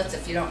templates,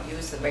 if you don't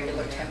use the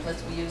regular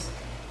templates we use,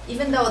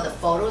 even though the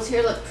photos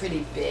here look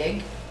pretty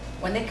big,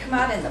 when they come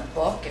out in the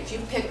book, if you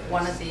pick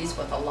one of these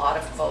with a lot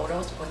of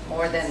photos, with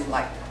more than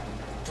like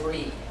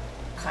 3,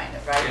 kind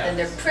of, right? Yeah. Then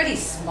they're pretty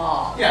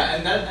small. Yeah,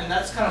 and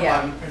that's kind of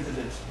Yeah. why we printed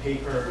the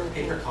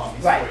paper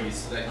copies Right. for you,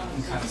 so that you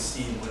can kind of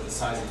see what the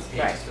size of the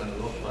page Right. is going to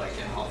look like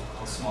and how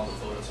small the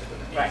photos are going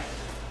to be. Right.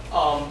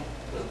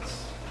 Oops.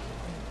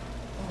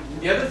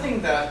 The other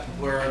thing that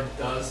Word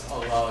does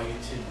allow you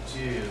to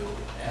do,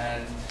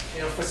 and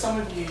you know, for some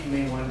of you, you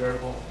may wonder,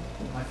 well,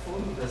 my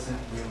photo doesn't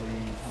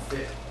really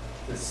fit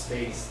the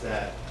space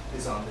that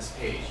is on this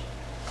page.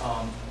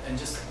 And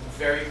just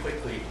very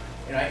quickly,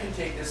 you know, I can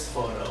take this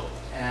photo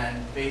and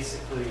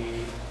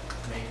basically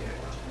make it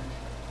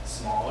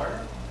smaller,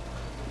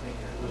 make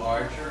it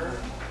larger.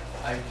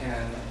 I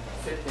can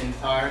fit the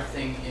entire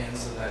thing in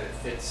so that it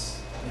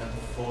fits, you know,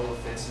 the photo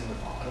fits in the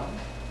bottom.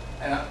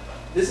 And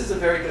this is a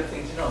very good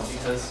thing to know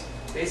because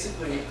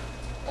basically,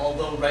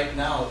 although right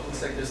now it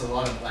looks like there's a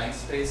lot of blank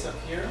space up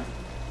here,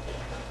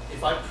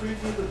 if I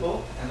preview the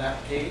book and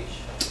that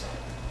page,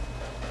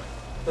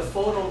 the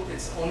photo,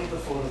 it's only the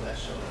photo that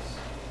shows.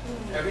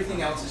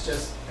 Everything else is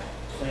just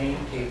plain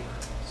paper.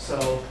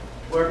 So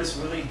Word is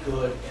really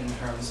good in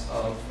terms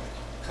of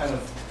kind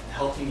of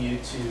helping you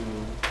to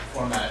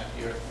format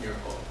your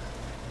book.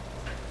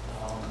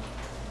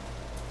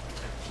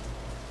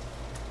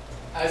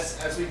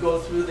 As we go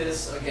through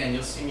this, again,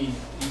 you'll see me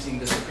using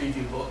this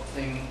preview book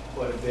thing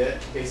quite a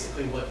bit.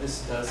 Basically what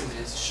this does is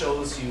it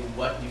shows you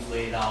what you've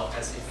laid out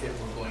as if it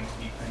were going to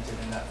be printed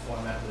in that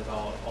format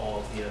without all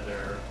of the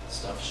other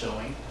stuff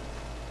showing.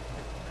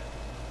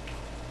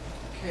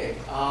 Okay,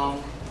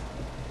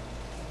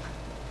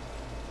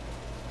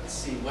 let's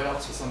see, what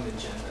else was on the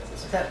agenda?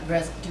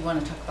 Do you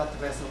want to talk about the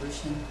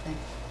resolution thing?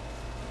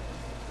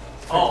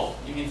 Oh,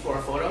 you mean for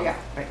a photo? Yeah,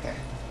 right there.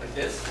 Like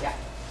this? Yeah.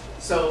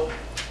 So,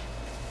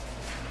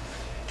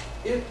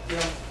 if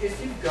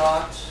you've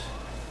got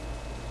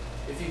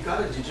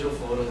a digital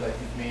photo that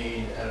you've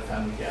made at a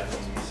family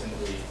gathering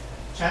recently,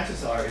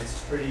 chances are it's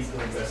pretty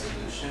good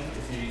resolution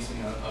if you're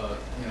using a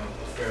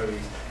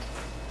fairly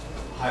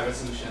high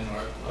resolution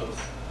or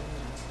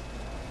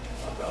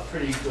a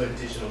pretty good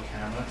digital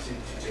camera to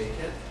take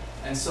it.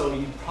 And so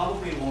you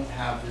probably won't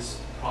have this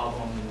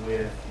problem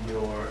with the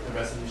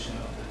resolution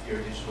of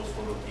your digital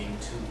photo being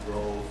too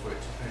low for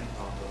it to print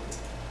properly.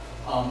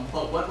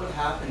 But what would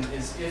happen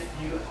is if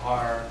you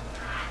are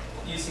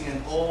using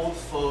an old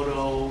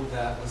photo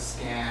that was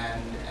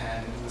scanned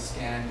and it was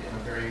scanned in a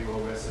very low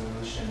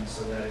resolution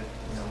so that it,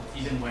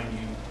 even when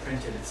you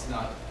print it, it's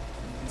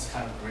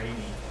kind of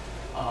grainy.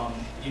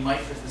 You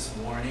might get this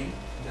warning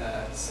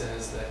that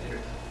says that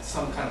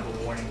some kind of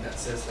a warning that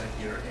says that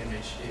your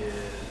image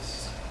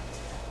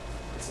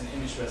it's an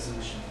image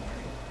resolution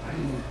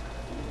warning,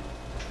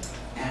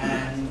 right?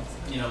 And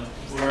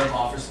Word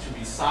offers to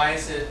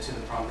resize it to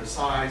the proper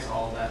size,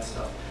 all that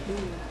stuff.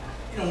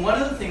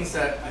 One of the things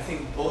that I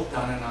think both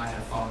Donna and I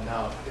have found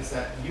out is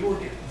that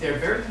they're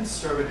very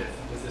conservative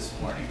with this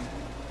warning,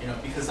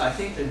 because I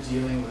think they're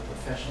dealing with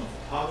professional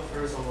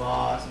photographers a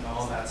lot and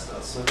all that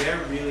stuff. So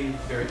they're really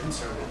very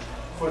conservative.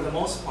 For the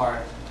most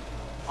part,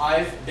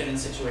 I've been in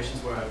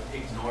situations where I've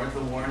ignored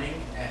the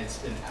warning and it's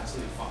been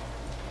absolutely fine.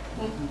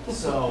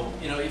 So,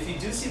 if you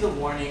do see the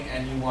warning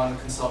and you want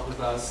to consult with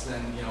us,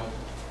 then,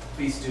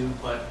 please do.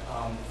 But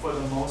for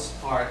the most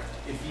part,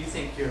 if you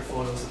think your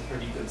photo's a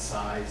pretty good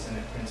size and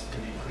it prints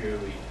pretty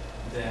clearly,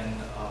 then,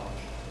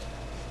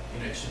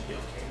 it should be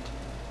okay.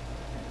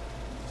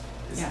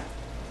 Yeah.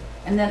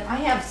 And then I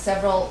have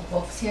several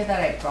books here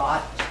that I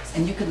brought,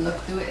 and you can look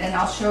through it, and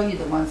I'll show you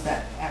the ones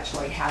that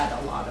actually had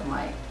a lot of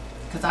my,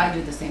 because I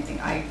do the same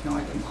thing, I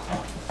ignore them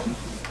all.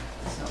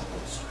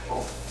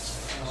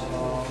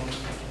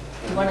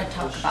 You want to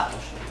talk about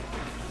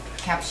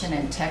caption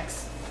and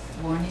text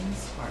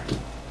warnings, or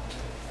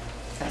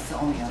that's the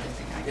only other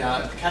thing I do?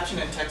 Yeah, caption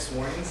and text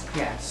warnings.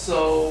 Yeah.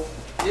 So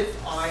if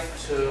I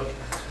took,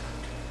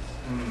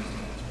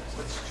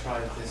 let's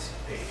try this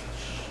page.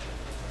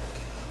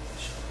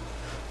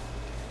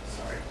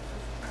 Sorry,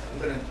 I'm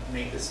gonna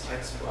make this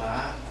text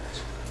black.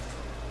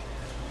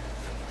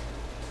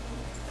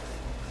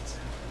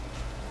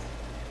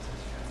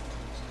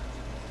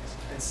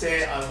 let's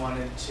say I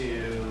wanted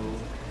to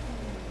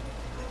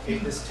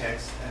take this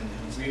text and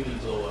really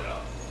blow it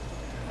up.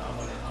 And I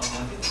want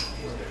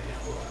where the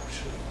heck will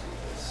actually do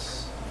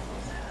this.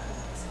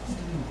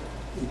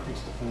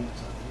 Increase the font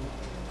size.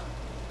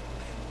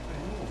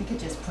 I think it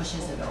just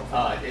pushes it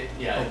over.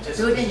 Yeah, it just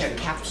do it in pushes your it.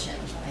 caption. I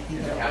think In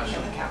the it'll caption.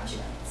 show the caption.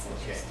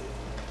 Okay.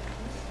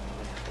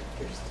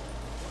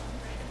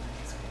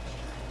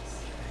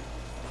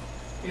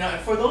 You know,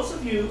 and for those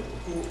of you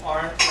who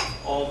aren't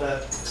all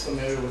that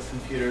familiar with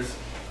computers,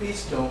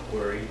 please don't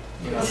worry.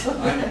 You know,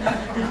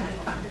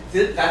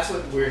 that's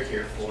what we're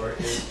here for,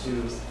 is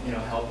to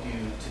help you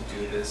to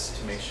do this,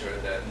 to make sure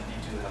that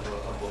you do have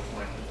a book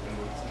when we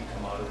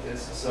come out of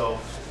this. So,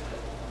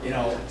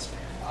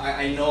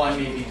 I know I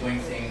may be doing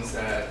things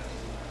that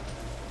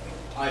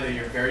either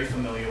you're very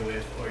familiar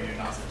with or you're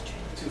not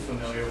too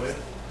familiar with,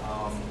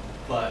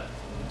 but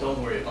don't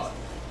worry about it.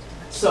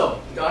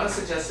 So, Donna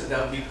suggested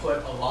that we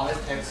put a lot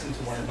of text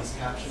into one of these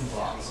caption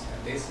blocks,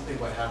 and basically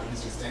what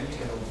happens is then you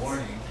get a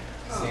warning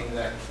saying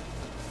that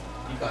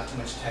you got too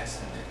much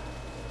text in it,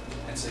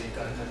 and so you've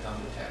got to cut down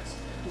the text.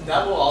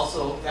 That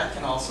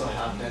can also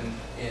happen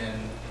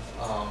in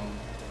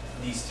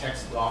these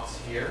text blocks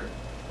here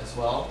as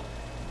well.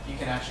 You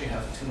can actually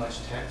have too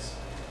much text.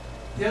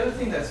 The other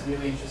thing that's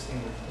really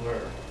interesting with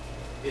Blur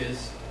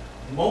is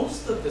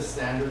most of the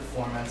standard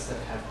formats that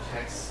have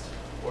text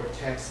or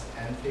text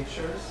and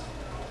pictures,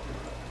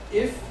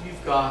 if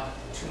you've got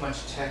too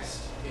much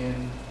text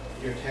in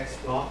your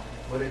text block,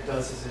 what it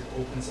does is it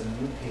opens a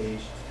new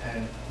page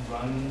and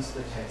runs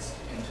the text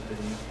into the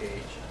new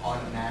page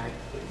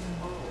automatically.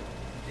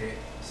 Okay,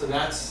 so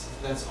that's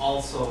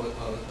also a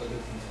good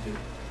thing to do.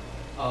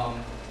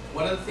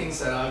 One of the things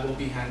that I will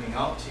be handing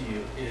out to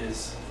you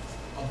is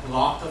a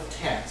block of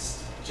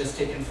text just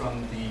taken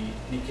from the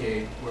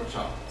NFLP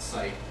Workshop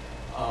site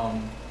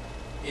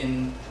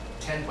in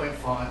 10-point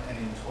font and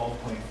in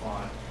 12-point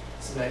font,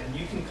 so that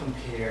you can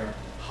compare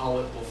how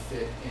it will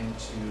fit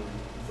into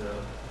the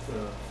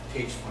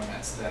page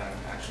formats that I'm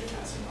actually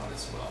passing out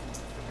as well.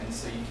 And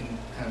so you can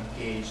kind of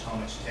gauge how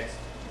much text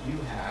you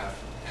have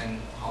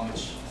and how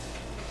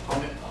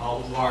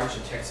large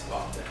a text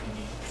block that you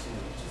need to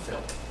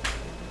fill.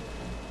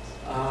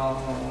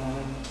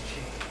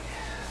 Okay,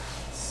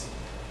 let's see.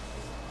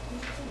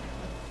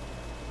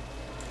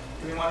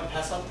 Do we want to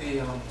pass out the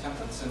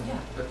templates and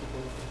let people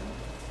look at them?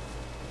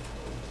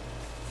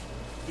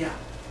 Yeah.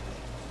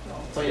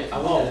 So yeah,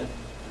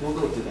 we'll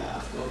go through that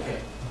after. Okay.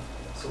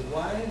 So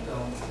why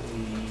don't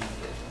we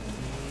get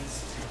these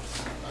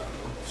out?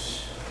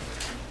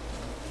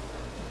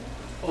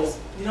 Oh,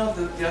 the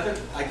other,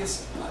 I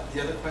guess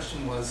the other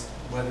question was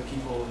whether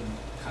people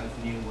kind of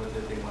knew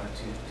whether they wanted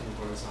to do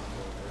horizontal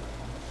or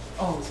vertical.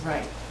 Oh,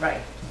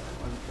 right.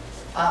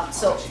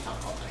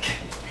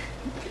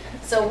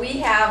 So we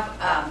have,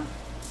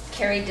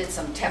 Carrie did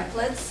some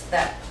templates,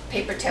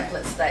 paper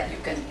templates that you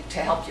can, to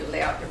help you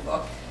lay out your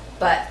book,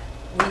 but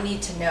we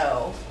need to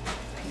know,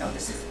 I know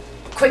this is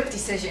a quick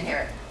decision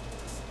here,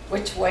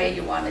 which way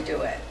you want to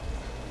do it,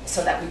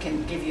 so that we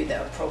can give you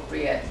the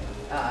appropriate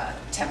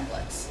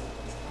templates.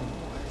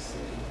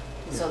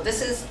 So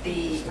this is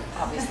the,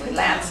 obviously,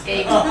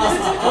 landscape, this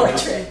is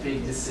portrait.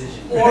 Big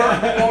decision. Or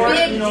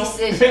big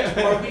decision.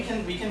 Or we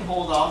can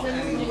hold off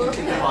and you can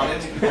think about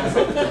it and pass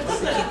out the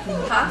templates later.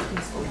 Huh?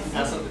 Or we can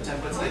pass out the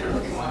templates later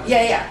if you want.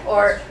 Yeah.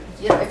 Or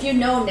if you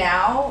know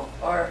now,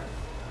 or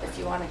if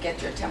you want to get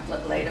your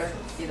template later,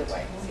 either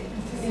way.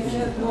 If you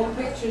have more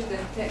pictures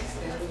than text,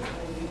 then it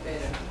will be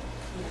better.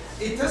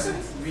 It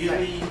doesn't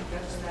really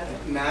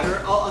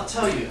matter. I'll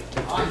tell you.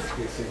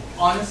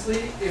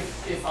 Honestly,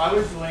 if I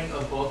were doing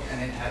a book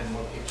and it had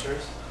more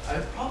pictures, I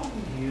would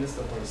probably use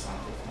the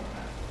horizontal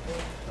format.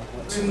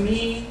 To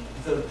me,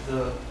 the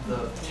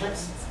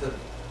text, the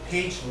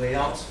page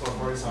layouts for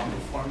horizontal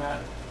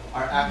format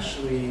are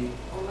actually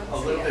a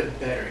little bit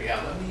better.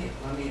 Yeah, let me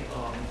open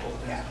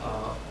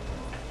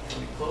let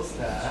me close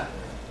that.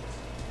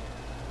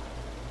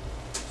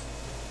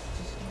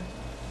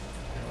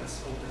 And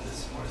let's open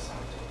this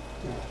horizontal.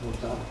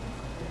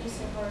 Did you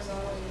say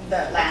horizontal?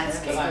 The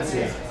landscape.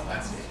 Landscape,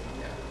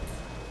 yeah.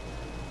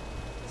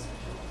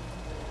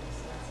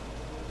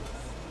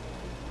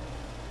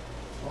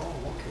 Oh,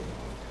 okay.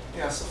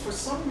 Yeah, so for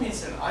some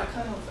reason, I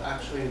kind of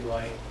actually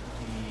like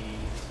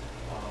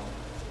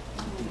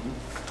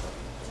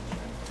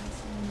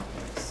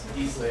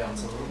these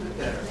layouts a little bit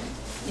better.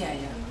 Yeah.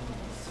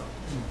 So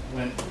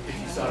if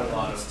you saw a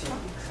lot of photos.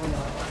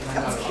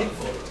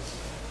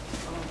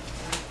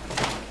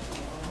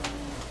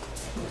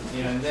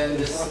 And then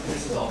this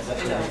is all set.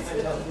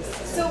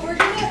 So we're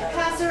gonna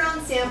pass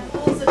around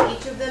samples of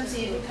each of them, so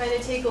you can kind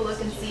of take a look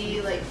and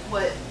see like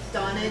what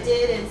Donna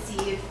did and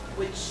see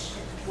which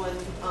one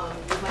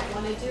you might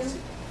want to do.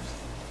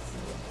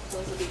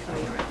 Those will be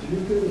coming around. Do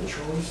you get a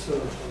choice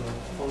of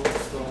font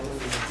style?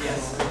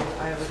 Yes.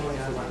 I already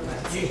have one.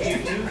 You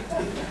do.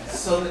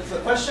 So the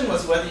question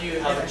was whether you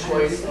have a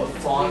choice of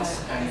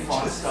fonts and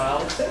font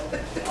styles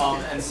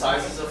and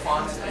sizes of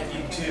fonts, and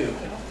you do.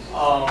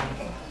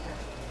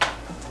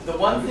 The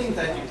one thing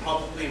that you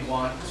probably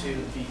want to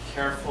be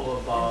careful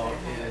about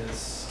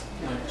is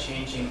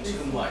changing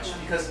too much,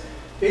 because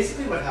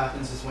basically what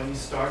happens is when you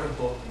start a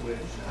book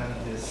with kind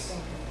of this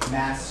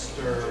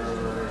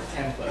master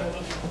template,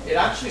 it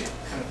actually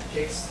kind of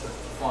picks the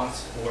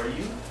fonts for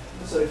you.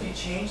 So if you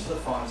change the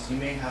fonts, you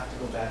may have to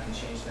go back and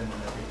change them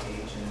in every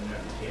page and in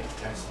every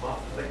text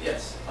box. But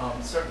yes,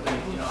 certainly,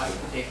 I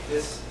can take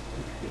this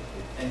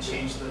and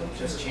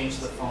just change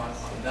the font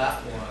on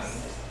that one.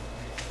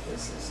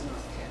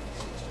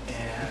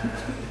 And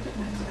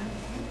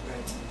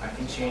I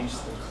can change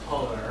the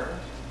color.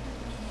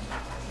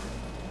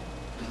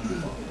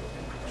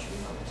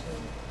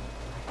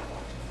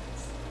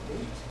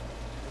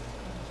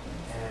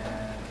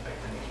 And I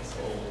can make it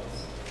bold.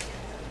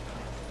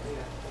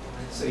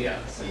 So yeah,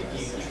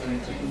 you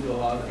can do a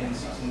lot of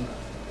things.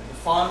 The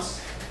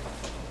fonts,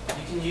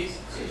 you can use,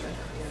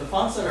 the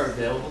fonts that are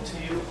available to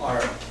you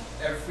are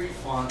every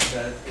font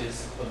that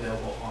is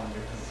available on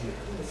your computer.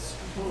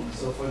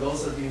 So for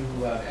those of you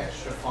who have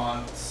extra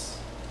fonts,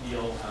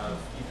 you'll have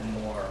even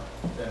more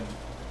than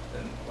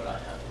what I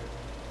have here.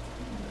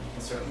 You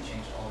can certainly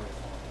change all your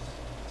fonts.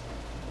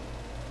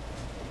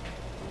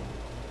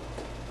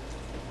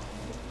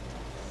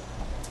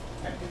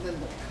 And then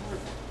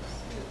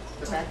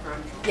the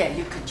background. Yeah,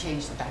 you could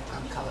change the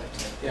background color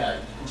too. Yeah,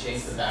 you can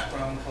change the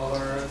background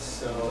color.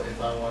 So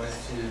if I wanted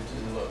to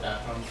do a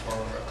background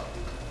color of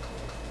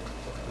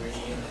green, to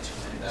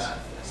do that.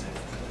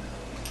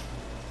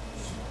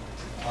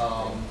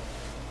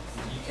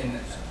 You can do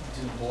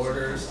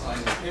borders on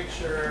your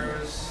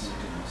pictures.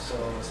 So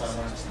if I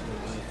wanted to do a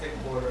really thick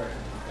border, I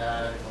could do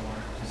that. If I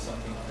wanted to do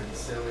something pretty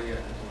silly, I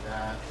could do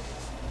that.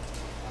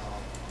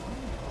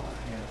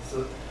 Yeah, so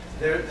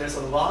there's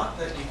a lot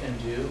that you can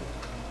do.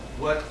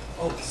 One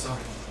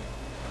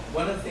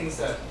of the things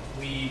that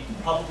we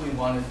probably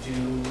want to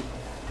do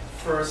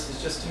first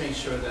is just to make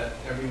sure that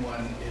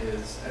everyone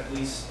is at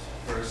least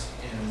versed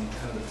in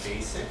kind of the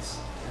basics.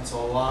 And so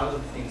a lot of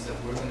the things that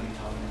we're going to be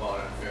talking about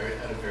are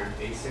at a very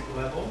basic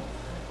level.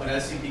 But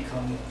as you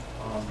become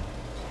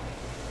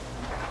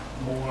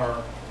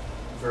more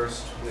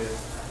versed with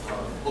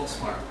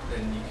Booksmart,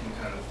 then you can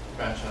kind of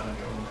branch out on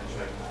your own and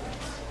try new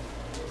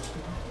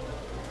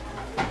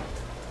things.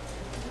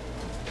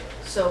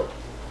 So,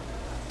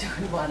 do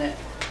we want to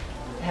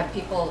have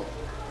people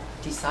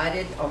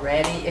decided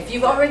already? If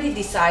you've already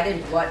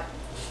decided what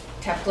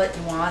template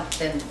you want,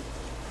 then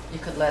you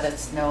could let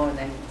us know, and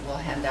then we'll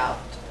hand out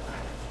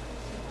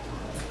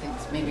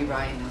things. Maybe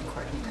Ryan and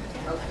Courtney could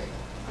hand Okay.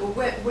 Well,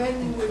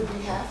 when would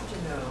we have to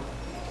know?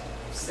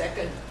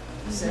 Second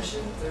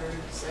session, third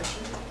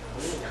session,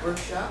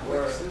 workshop?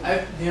 Or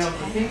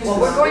well,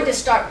 we're going to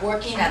start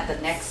working at the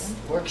next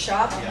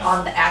workshop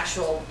on the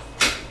actual,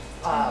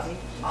 on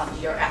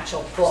your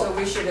actual book. So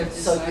we should have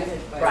decided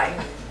by right.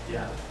 then.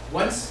 Yeah.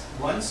 Once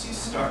you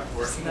start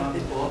working on the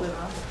book,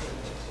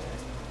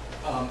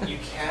 you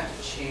can't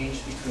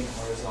change between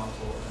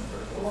horizontal and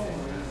vertical.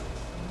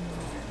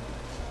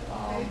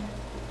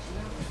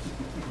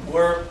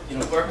 Word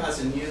has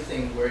a new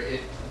thing where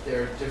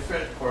there are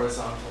different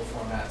horizontal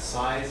format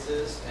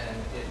sizes, and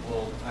it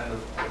will kind of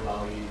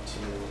allow you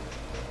to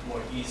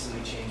more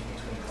easily change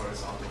between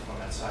horizontal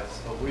format sizes.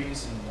 But we're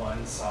using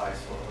one size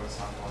for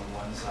horizontal and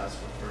one size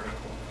for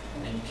vertical,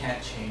 and you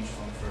can't change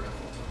from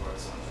vertical to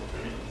horizontal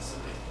very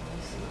easily.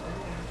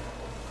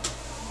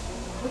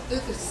 But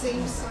they're the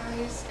same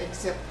size,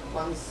 except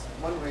one's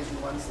one way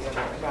and one's the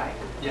other way. Right.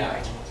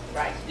 Yeah.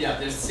 Right. Yeah,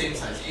 they're the same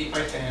size, 8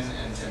 by 10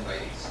 and 10 by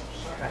 8.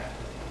 Right.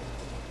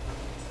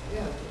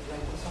 Yeah.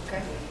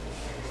 Okay.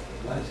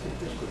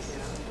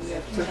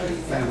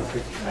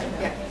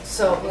 Yeah.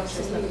 So, we'll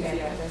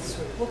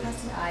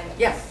pass the item. yeah.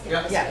 Yes,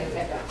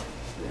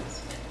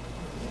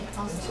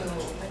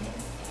 absolutely.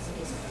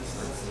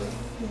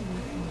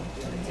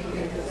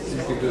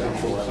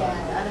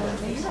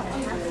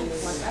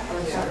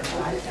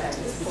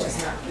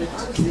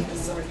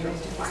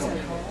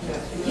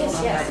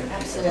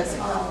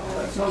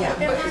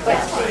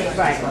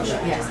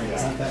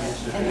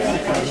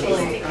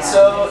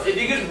 So if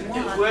you could,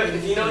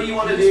 if you know you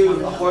want to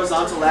do a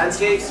horizontal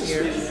landscape, just raise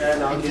your hand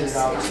and I'll get it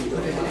out to you.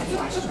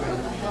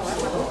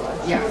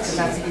 Yeah, because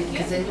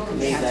then you can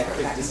make that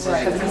quick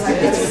decision.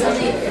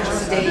 It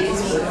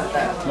stays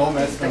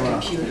with the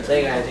computer.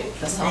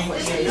 The software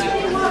stays with the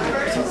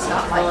computer, so it's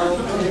not like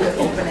you could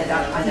open it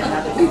up on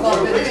another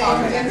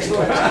computer. So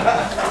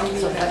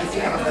that if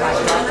you have a flash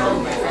drive,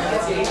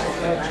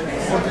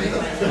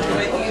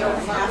 You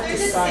don't have to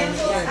sign in.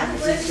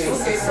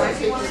 Okay, so I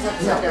take this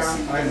upside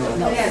down. I know.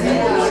 no,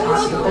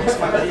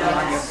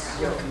 on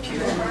your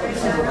computer.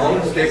 Oh,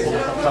 it's stapled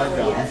upside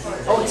down.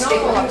 Oh, it's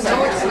stapled upside down.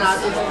 No, it's not,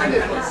 it's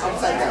printed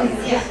upside down.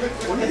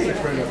 What do you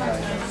print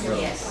upside down?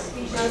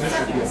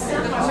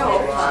 No,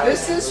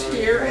 this is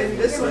here and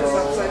this one's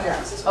upside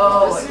down.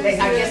 Oh, I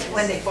guess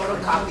when they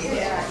photocopy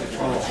it.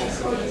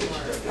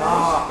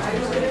 Oh,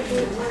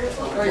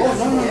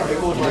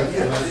 It goes like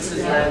this. This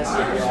is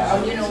landscape.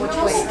 oh, you know which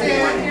way to do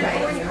it,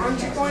 right?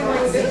 Aren't you going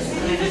like this?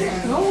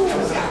 No.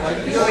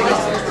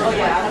 Oh,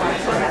 yeah, I want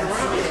to put that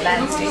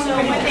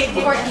landscape.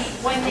 Courtney,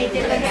 when they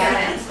did the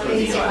hat,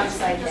 they were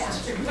upside down.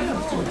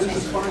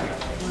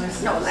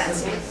 No,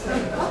 landscape.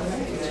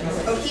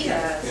 Oh, he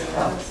has. He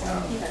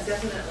has,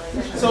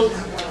 definitely. So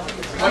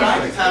what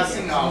I'm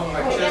passing out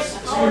are just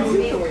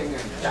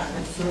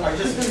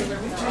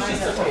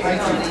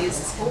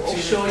to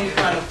show you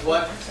kind of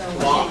what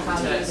block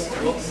text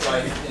looks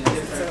like in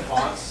different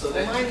fonts, so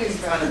that you can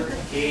kind of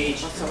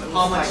gauge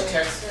how much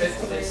text fits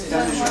into the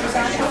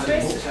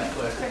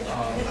template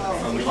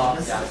from the top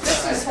down.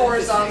 This is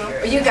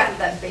horizontal. You got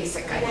that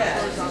basic idea.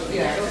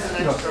 Yeah.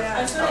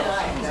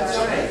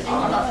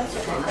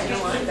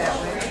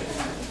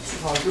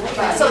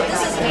 So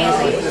this is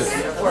mainly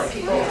for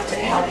people to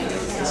help you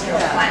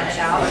plan it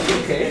out.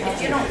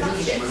 If you don't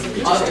need it,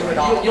 you just do it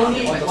all. You'll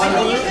need I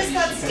think it just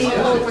got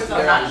stapled.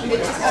 It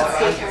just got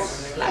stapled.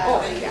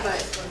 Oh, yeah.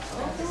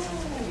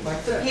 But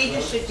the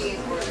pages should be in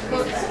order.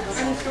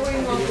 I'm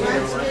throwing off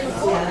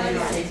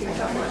landscape.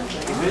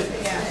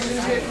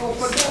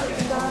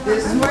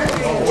 This one?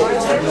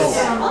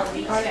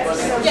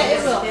 Yeah, it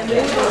will.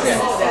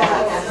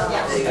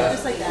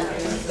 Just like that.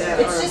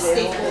 It's just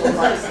stapled.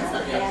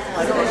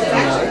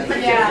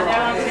 Yeah, they're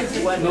all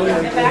printed,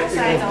 the back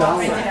side's all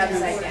printed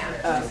upside down.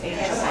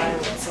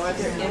 So are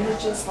there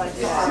images like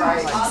that?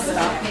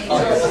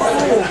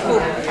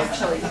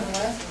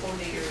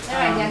 They're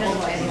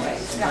identical anyway.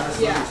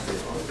 Yeah.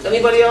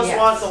 Anybody else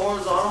want the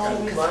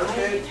horizontal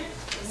landscape?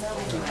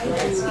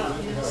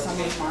 Some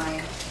of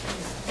mine.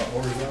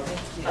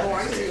 I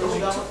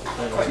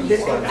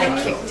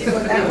kicked it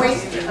that way.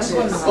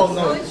 Oh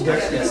no, they're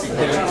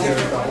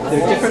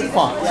different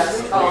fonts.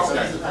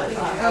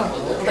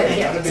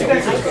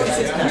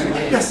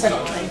 Yes.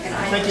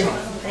 Thank you.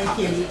 Thank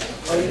you.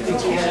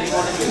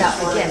 Now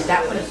again,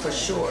 that one for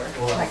sure.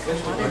 Like a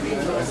lot of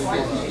videos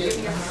like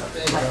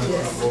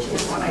this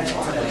is what I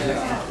taught them.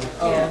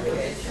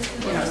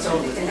 You know, so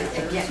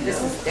again, this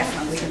is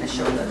definitely going to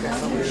show the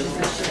resolution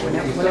issue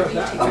whenever you take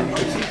a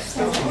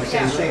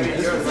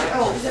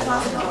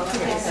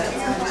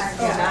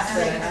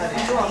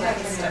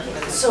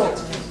So,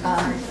 do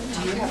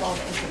you have all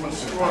the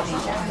information?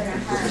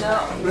 No,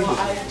 well, I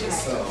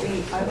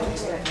went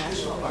to that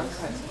National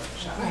Archives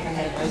workshop. And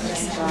I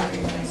just thought,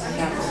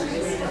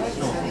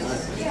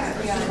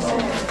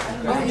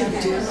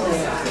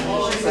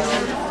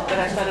 but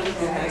I thought it would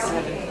be nice to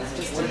have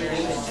just an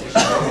image.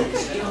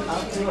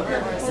 I'll do it.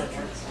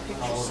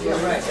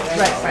 Right.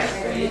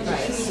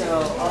 So,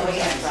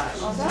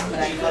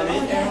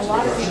 and a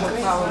lot of people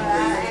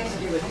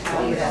probably would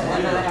have that,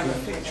 and then I have a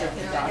picture of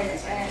the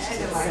document.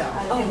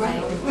 Oh,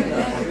 right.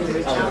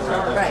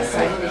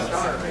 Right.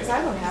 Because I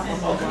don't have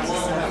one.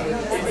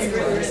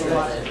 There's a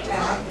lot of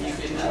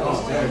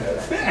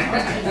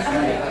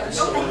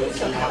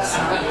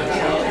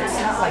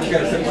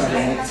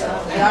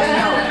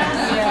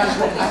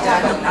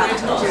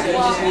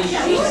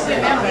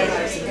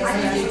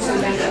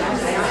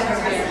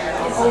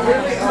Oh,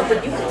 really? Oh, but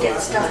you could get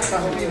stuff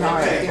from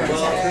Nara.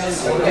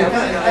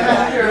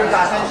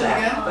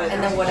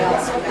 And then what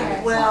else?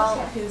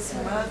 Well, his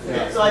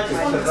mother. So I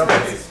just wanted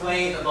to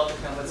explain about the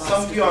template.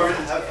 Some of you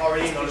have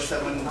already noticed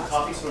that when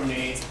copies were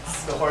made,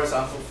 the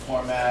horizontal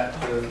format,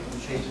 the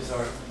pages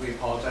are, we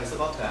apologize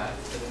about that.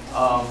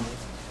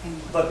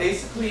 But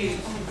basically,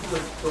 the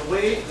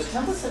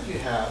templates that you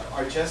have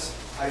are just,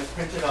 I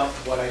printed up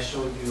what I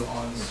showed you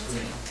on the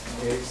screen.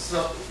 Okay,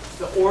 so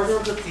the order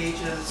of the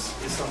pages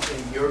is something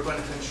you're going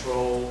to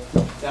control.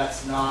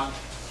 That's not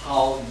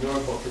how your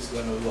book is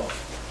going to look.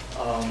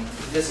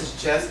 This is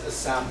just a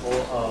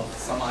sample of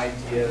some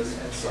ideas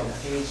and some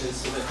pages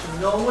so that you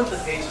know what the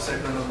pages are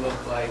going to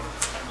look like.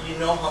 You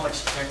know how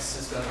much text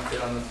is going to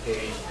fit on the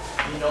page.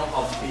 You know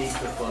how big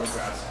the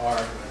photographs are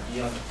going to be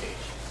on the page.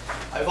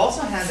 I've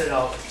also handed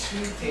out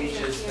 2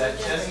 pages that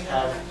just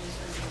have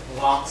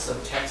blocks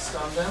of text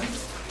on them.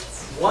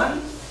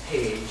 One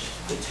page,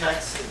 the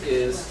text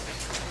is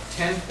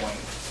 10 point.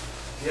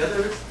 The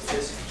other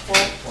is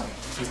 12 point.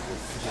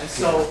 And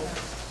so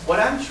what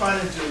I'm trying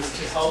to do is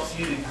to help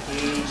you to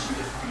gauge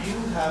if you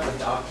have a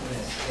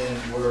document in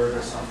Word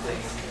or something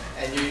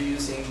and you're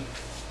using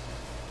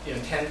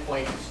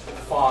 10-point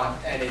font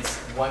and it's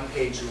 1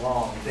 page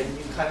long, then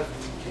you kind of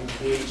can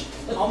gauge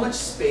how much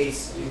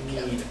space you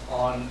need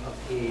on a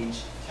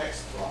page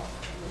text block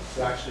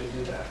to actually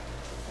do that.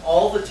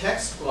 All the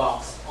text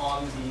blocks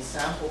on the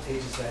sample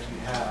pages that you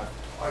have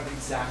are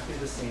exactly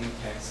the same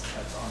text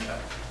that's on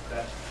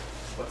that's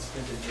what's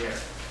printed there.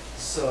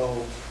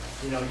 So,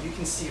 you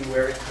can see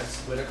where it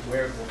cuts,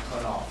 where it will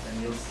cut off,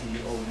 and you'll see,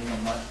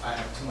 I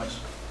have too much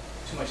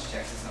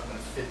text. It's not going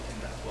to fit in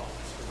that block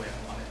the way I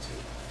want it to,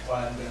 or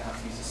I'm going to have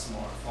to use a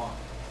smaller font.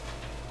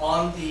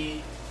 On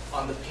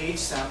the page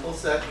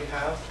samples that you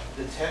have,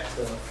 the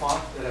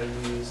font that I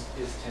use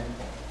is 10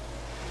 point.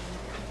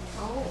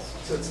 Oh.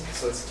 So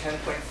it's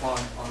 10-point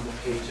font on the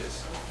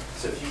pages.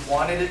 So if you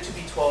wanted it to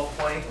be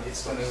 12-point,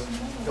 it's going to,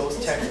 those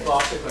text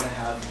blocks are going to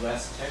have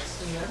less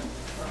text in them,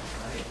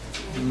 right?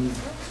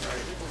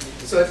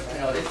 So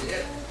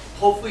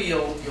hopefully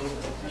you'll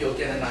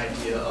get an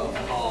idea of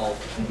how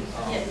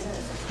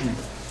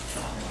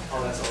how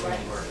that's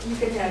already worked. You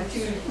can have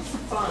two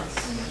fonts.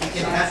 You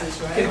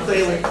can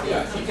play with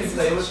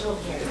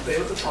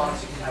the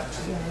fonts. You can have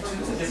two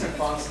different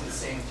fonts in the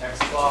same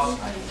text block.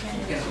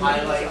 You can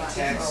highlight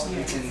text.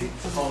 You can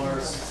color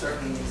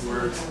certain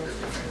words with a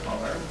different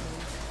color.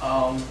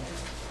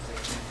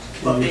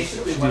 But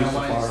basically, what I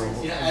want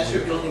is, as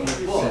you're building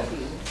your book,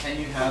 and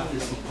you have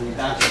this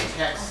batch of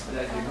text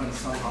that you're going to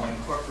somehow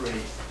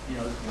incorporate,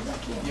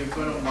 you're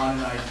going to want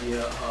an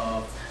idea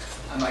of,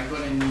 am I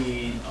going to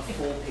need a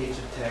full page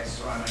of text,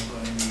 or am I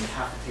going to need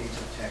half a page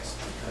of text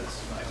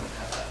because I don't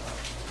have that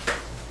much.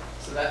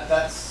 So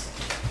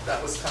that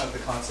was kind of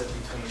the concept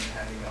between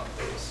handing out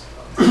those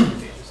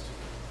pages to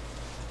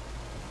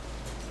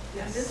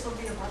you. And this will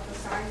be about the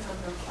size of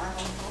the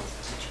final book.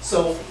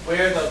 So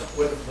where the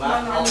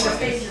black No, the outline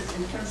pages,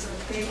 in terms of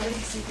the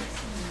pages.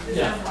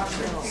 Yeah.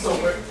 So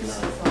where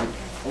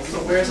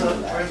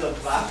the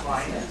black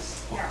line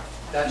is,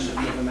 that should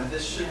be,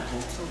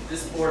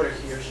 this border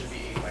here should be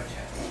 8 by 10.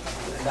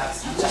 And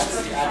that's the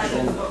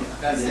actual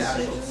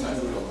size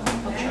of the book.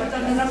 Okay, but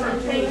then the number of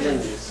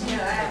pages.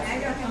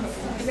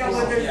 Yeah,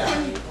 well, there's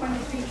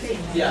 23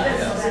 pages.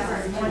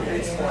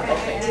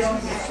 Okay.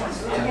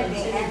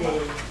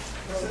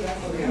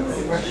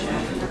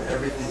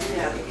 Everything.